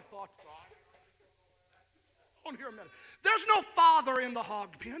 That's what I thought. Hold on here a minute. There's no father in the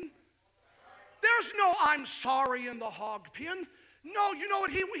hog pen. There's no I'm sorry in the hog pen. No, you know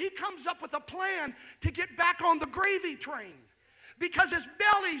what? He comes up with a plan to get back on the gravy train because his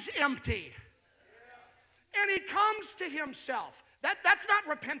belly's empty. And he comes to himself. That's not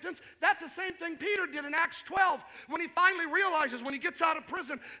repentance. That's the same thing Peter did in Acts 12 when he finally realizes when he gets out of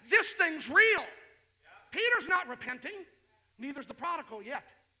prison, this thing's real. Peter's not repenting. Neither's the prodigal yet.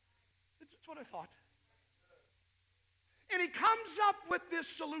 That's what I thought. And he comes up with this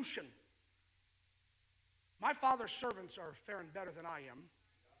solution. My father's servants are faring better than I am.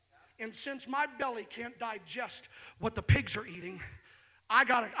 And since my belly can't digest what the pigs are eating, I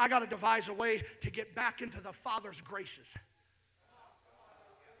gotta devise a way to get back into the Father's graces.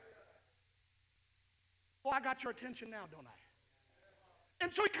 Well, I got your attention now, don't I?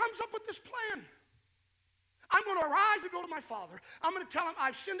 And so he comes up with this plan. I'm going to arise and go to my father. I'm going to tell him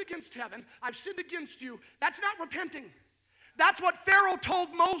I've sinned against heaven. I've sinned against you. That's not repenting. That's what Pharaoh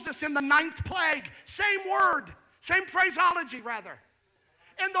told Moses in the 9th plague. Same word, same phraseology rather.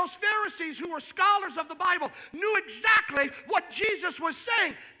 And those Pharisees who were scholars of the Bible knew exactly what Jesus was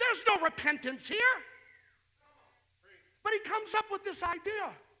saying. There's no repentance here. But he comes up with this idea.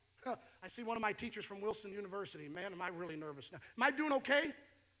 I see one of my teachers from Wilson University. Man, am I really nervous now. Am I doing okay?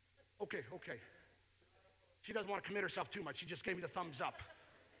 Okay. She doesn't want to commit herself too much. She just gave me the thumbs up.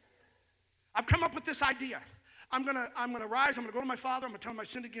 I've come up with this idea. I'm gonna rise. I'm gonna go to my father. I'm gonna tell him I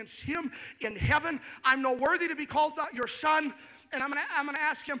sinned against him in heaven. I'm no worthy to be called your son. And I'm gonna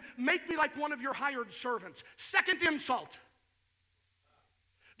ask him, make me like one of your hired servants. Second insult.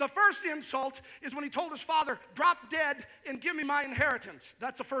 The first insult is when he told his father, drop dead and give me my inheritance.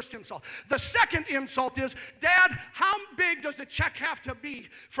 That's the first insult. The second insult is, Dad, how big does the check have to be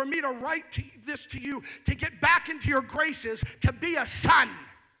for me to write this to you to get back into your graces to be a son?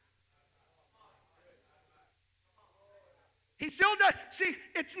 He still does. See,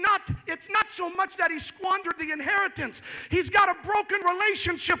 it's not so much that he squandered the inheritance. He's got a broken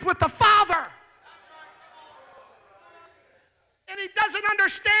relationship with the Father. And he doesn't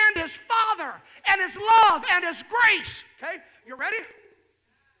understand his Father and his love and his grace. Okay, you ready?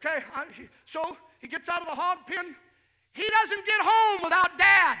 Okay, so he gets out of the hog pen. He doesn't get home without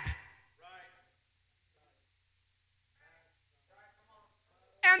Dad.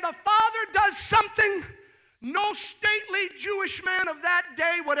 And the Father does something no stately Jewish man of that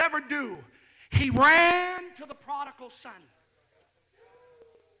day would ever do. He ran to the prodigal son.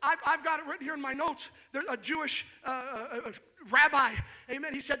 I've got it written here in my notes. There's a Jewish rabbi,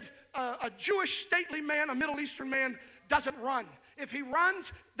 amen. He said, a Jewish stately man, a Middle Eastern man, doesn't run. If he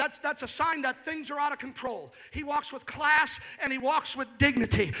runs, that's a sign that things are out of control. He walks with class and he walks with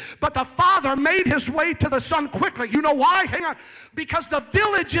dignity. But the father made his way to the son quickly. You know why? Hang on. Because the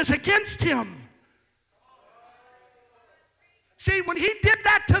village is against him. See, when he did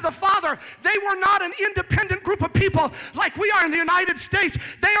that to the father, they were not an independent group of people like we are in the United States.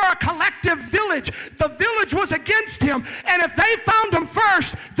 They are a collective village. The village was against him, and if they found him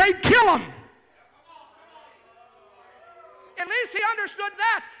first, they'd kill him. At least he understood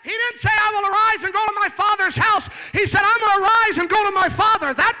that. He didn't say, I will arise and go to my father's house. He said, I'm going to arise and go to my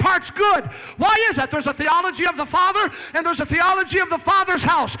father. That part's good. Why is that? There's a theology of the father and there's a theology of the father's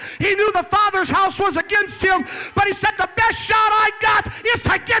house. He knew the father's house was against him, but he said, the best shot I got is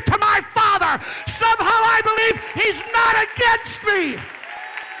to get to my father. Somehow I believe he's not against me.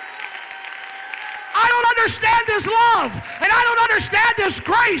 I don't understand his love and I don't understand his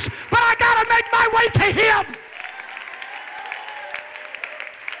grace, but I got to make my way to him.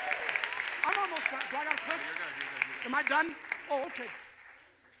 Am I done? Oh, okay.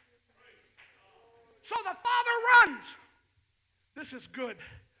 So the father runs. This is good.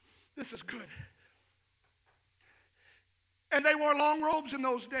 This is good. And they wore long robes in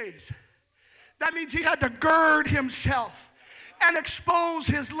those days. That means he had to gird himself and expose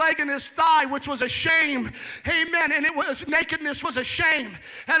his leg and his thigh, which was a shame. Amen. And nakedness was a shame.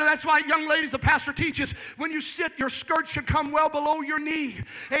 And that's why, young ladies, the pastor teaches, when you sit, your skirt should come well below your knee.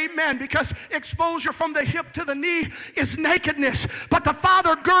 Amen. Because exposure from the hip to the knee is nakedness. But the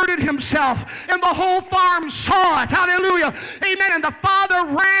father girded himself, and the whole farm saw it. Hallelujah. Amen. And the father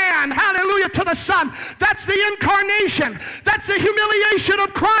ran, hallelujah, to the son. That's the incarnation. That's the humiliation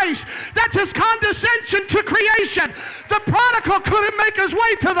of Christ. That's his condescension to creation. The prodigal couldn't make his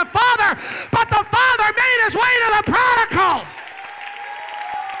way to the father, but the father made his way to the prodigal.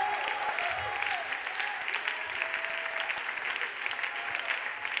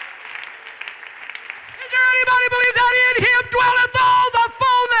 Is there anybody believe that in him dwelleth all the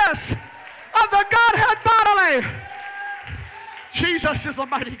fullness of the Godhead bodily? Jesus is a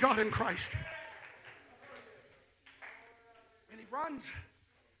mighty God in Christ. And he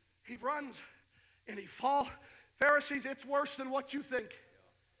runs, and he falls. Pharisees, it's worse than what you think.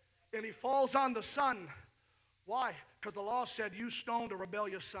 And he falls on the son. Why? Because the law said, you stoned a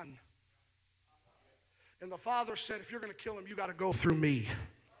rebellious son. And the father said, if you're going to kill him, you got to go through me.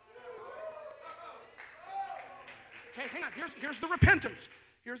 Okay, hang on. Here's the repentance.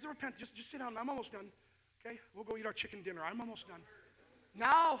 Here's the repentance. Just sit down. I'm almost done. Okay, we'll go eat our chicken dinner. I'm almost done.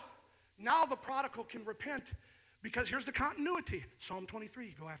 Now the prodigal can repent, because here's the continuity. Psalm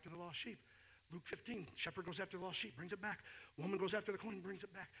 23, go after the lost sheep. Luke 15, shepherd goes after the lost sheep, brings it back. Woman goes after the coin, brings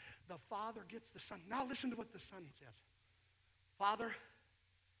it back. The father gets the son. Now listen to what the son says. Father,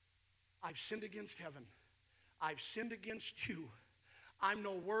 I've sinned against heaven. I've sinned against you. I'm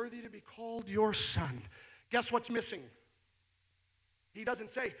no worthy to be called your son. Guess what's missing? He doesn't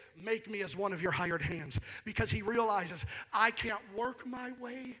say, make me as one of your hired hands, because he realizes, I can't work my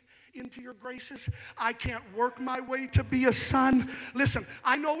way into your graces. I can't work my way to be a son. Listen,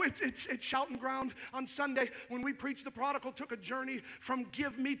 I know it's shouting ground on Sunday when we preach the prodigal took a journey from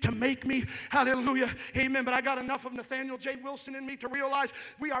give me to make me. Hallelujah. Amen. But I got enough of Nathaniel J. Wilson in me to realize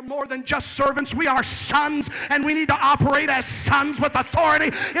we are more than just servants. We are sons, and we need to operate as sons with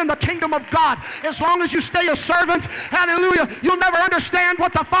authority in the kingdom of God. As long as you stay a servant, hallelujah, you'll never understand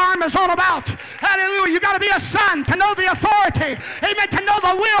what the farm is all about. Hallelujah. You got to be a son to know the authority. Amen. To know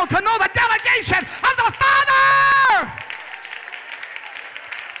the will, to know the delegation of the Father.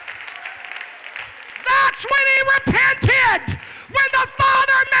 That's when he repented, when the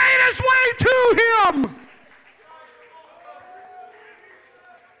Father made his way to him.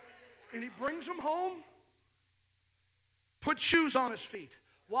 And he brings him home, puts shoes on his feet.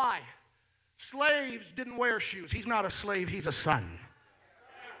 Why? Slaves didn't wear shoes. He's not a slave, he's a son.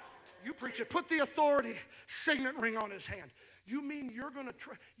 You preach it. Put the authority signet ring on his hand. You mean you're going to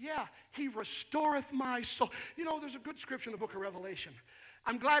try? Yeah, he restoreth my soul. You know, there's a good scripture in the book of Revelation.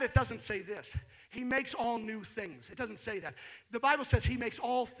 I'm glad it doesn't say this. He makes all new things. It doesn't say that. The Bible says he makes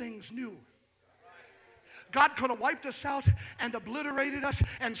all things new. God could have wiped us out and obliterated us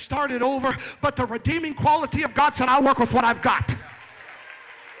and started over, but the redeeming quality of God said, I'll work with what I've got.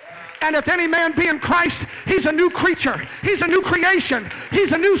 And if any man be in Christ, he's a new creature. He's a new creation.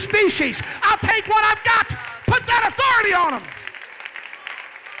 He's a new species. I'll take what I've got. Put that authority on him.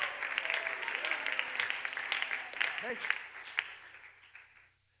 Hey.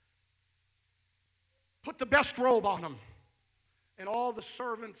 Put the best robe on him. And all the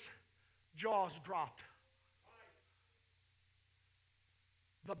servants' jaws dropped.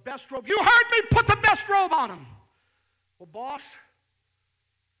 The best robe. You heard me. Put the best robe on him. Well, boss,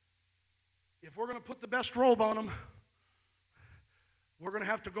 if we're going to put the best robe on him, we're going to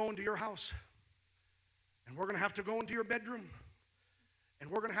have to go into your house. And we're going to have to go into your bedroom. And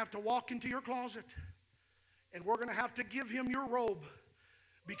we're going to have to walk into your closet. And we're going to have to give him your robe.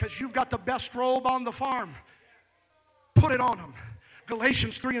 Because you've got the best robe on the farm. Put it on him.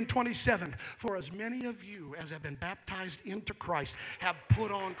 Galatians 3:27. For as many of you as have been baptized into Christ have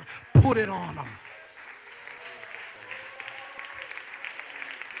put it on him.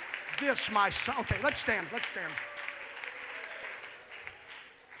 This, my son. Okay, let's stand. Let's stand.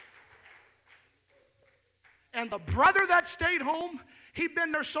 And the brother that stayed home, he'd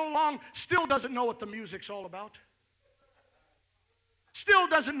been there so long, still doesn't know what the music's all about. Still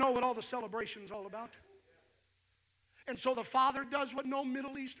doesn't know what all the celebration's all about. And so the father does what no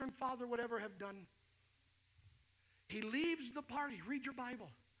Middle Eastern father would ever have done. He leaves the party. Read your Bible.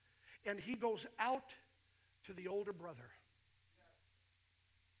 And he goes out to the older brother.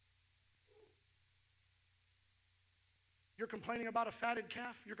 You're complaining about a fatted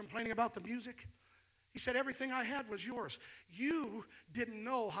calf? You're complaining about the music? He said, everything I had was yours. You didn't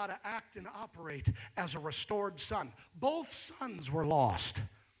know how to act and operate as a restored son. Both sons were lost.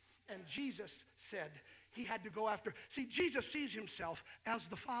 And Jesus said he had to go after. See, Jesus sees himself as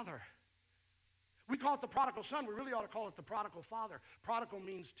the father. We call it the prodigal son. We really ought to call it the prodigal father. Prodigal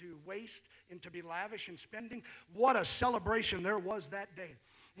means to waste and to be lavish in spending. What a celebration there was that day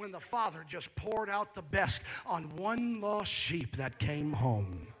when the father just poured out the best on one lost sheep that came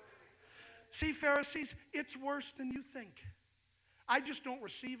home. See, Pharisees, it's worse than you think. I just don't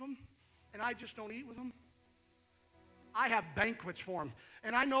receive them, and I just don't eat with them. I have banquets for them.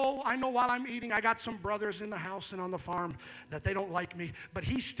 And I know while I'm eating, I got some brothers in the house and on the farm that they don't like me, but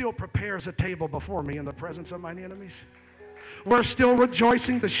he still prepares a table before me in the presence of mine enemies. We're still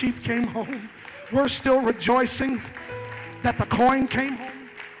rejoicing the sheep came home. We're still rejoicing that the coin came home.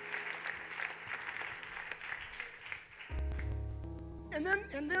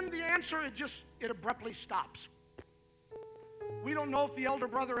 And then the answer, it abruptly stops. We don't know if the elder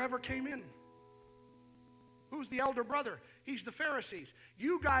brother ever came in. Who's the elder brother? He's the Pharisees.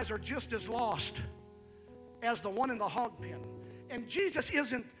 You guys are just as lost as the one in the hog pen. And Jesus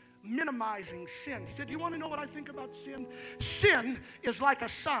isn't minimizing sin. He said, do you want to know what I think about sin? Sin is like a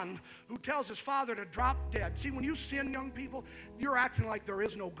son who tells his father to drop dead. See, when you sin, young people, you're acting like there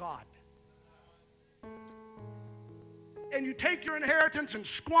is no God. And you take your inheritance and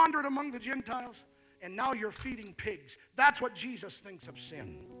squander it among the Gentiles, and now you're feeding pigs. That's what Jesus thinks of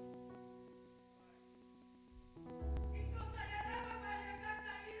sin.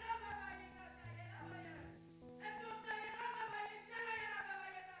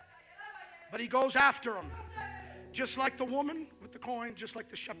 But he goes after him. Just like the woman with the coin, just like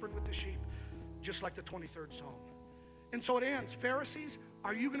the shepherd with the sheep, just like the 23rd Psalm. And so it ends. Pharisees,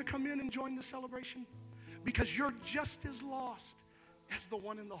 are you going to come in and join the celebration? Because you're just as lost as the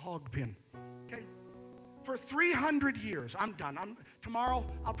one in the hog pen. Okay? For 300 years, I'm done. Tomorrow,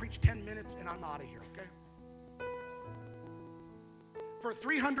 I'll preach 10 minutes and I'm out of here, okay? For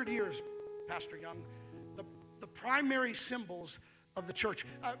 300 years, Pastor Young, the primary symbols of the church.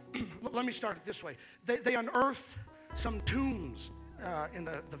 Let me start it this way. They unearthed some tombs in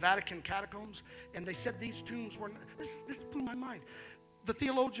the Vatican catacombs, and they said these tombs were, this blew my mind. The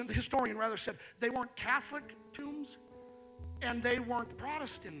historian said they weren't Catholic tombs and they weren't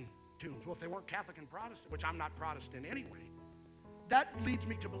Protestant tombs. Well, if they weren't Catholic and Protestant, which I'm not Protestant anyway, that leads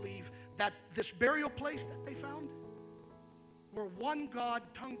me to believe that this burial place that they found were one God,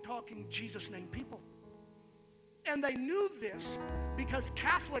 tongue-talking, Jesus-named people. And they knew this because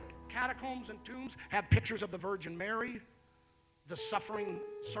Catholic catacombs and tombs have pictures of the Virgin Mary, the suffering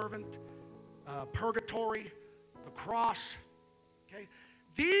servant, purgatory, the cross. Okay?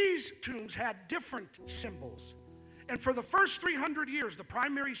 These tombs had different symbols. And for the first 300 years, the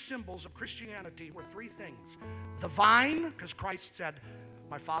primary symbols of Christianity were three things. The vine, because Christ said,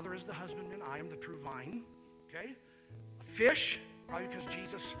 my Father is the husbandman, I am the true vine. Okay? A fish, probably because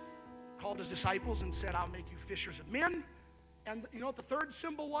Jesus called his disciples and said, I'll make you fishers of men. And you know what the third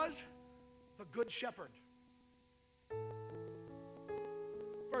symbol was? The good shepherd.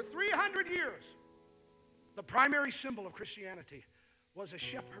 For 300 years, the primary symbol of Christianity was a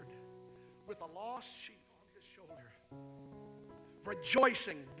shepherd with a lost sheep on his shoulder,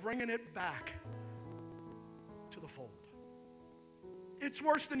 rejoicing, bringing it back to the fold. It's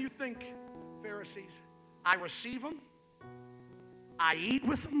worse than you think, Pharisees. I receive them, I eat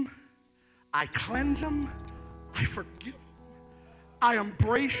with them, I cleanse them, I forgive them, I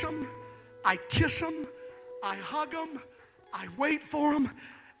embrace them, I kiss them, I hug them, I wait for them,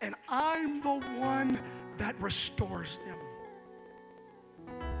 and I'm the one that restores them.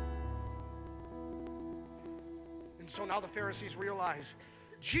 And so now the Pharisees realize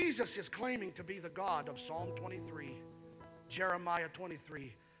Jesus is claiming to be the God of Psalm 23, Jeremiah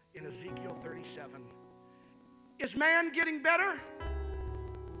 23, in Ezekiel 37. Is man getting better?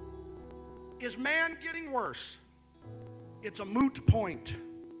 Is man getting worse? It's a moot point,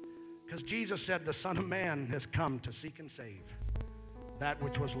 because Jesus said the Son of Man has come to seek and save that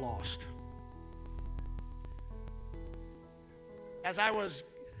which was lost. As I was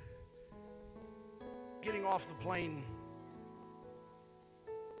getting off the plane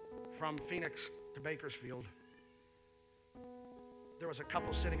from Phoenix to Bakersfield, there was a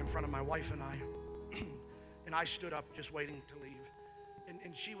couple sitting in front of my wife and I, and I stood up just waiting to leave,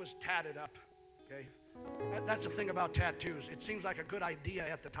 and she was tatted up. Okay, that's the thing about tattoos. It seems like a good idea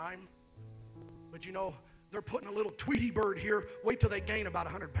at the time, but you know, they're putting a little Tweety bird here. Wait till they gain about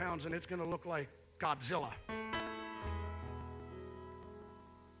 100 pounds and it's going to look like Godzilla.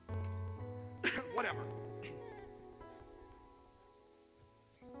 Whatever.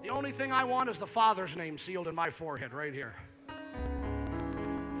 The only thing I want is the Father's name sealed in my forehead right here.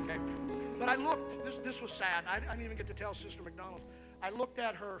 Okay, but I looked, this was sad. I didn't even get to tell Sister McDonald. I looked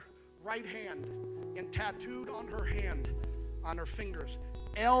at her right hand, and tattooed on her hand, on her fingers,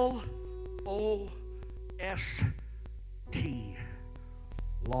 L-O-S-T,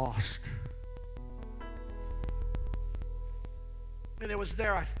 lost. And it was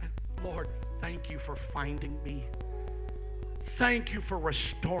there, Lord, thank you for finding me. Thank you for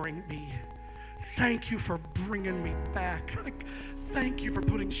restoring me. Thank you for bringing me back. Thank you for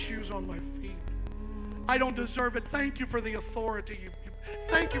putting shoes on my feet. I don't deserve it. Thank you for the authority you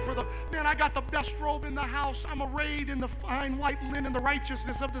thank you for man, I got the best robe in the house. I'm arrayed in the fine white linen, the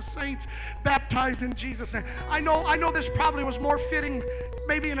righteousness of the saints, baptized in Jesus' name. I know this probably was more fitting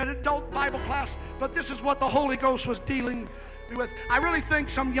maybe in an adult Bible class, but this is what the Holy Ghost was dealing with. I really think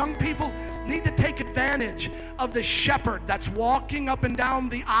some young people need to take advantage of the shepherd that's walking up and down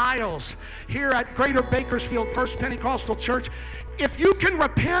the aisles here at Greater Bakersfield First Pentecostal Church. If you can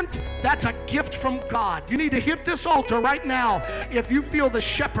repent, that's a gift from God. You need to hit this altar right now. If you feel the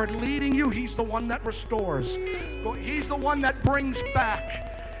shepherd leading you, he's the one that restores. He's the one that brings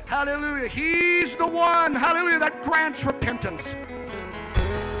back. Hallelujah. He's the one, hallelujah, that grants repentance.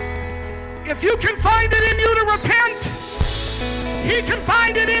 If you can find it in you to repent, he can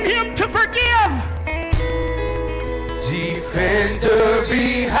find it in him to forgive. Defender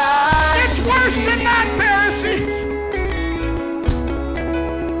behind. It's worse than that, Pharisees.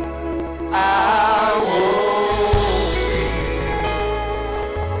 I won't fear.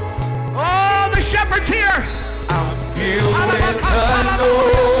 Oh, the shepherd's here. I'm filled with anointing.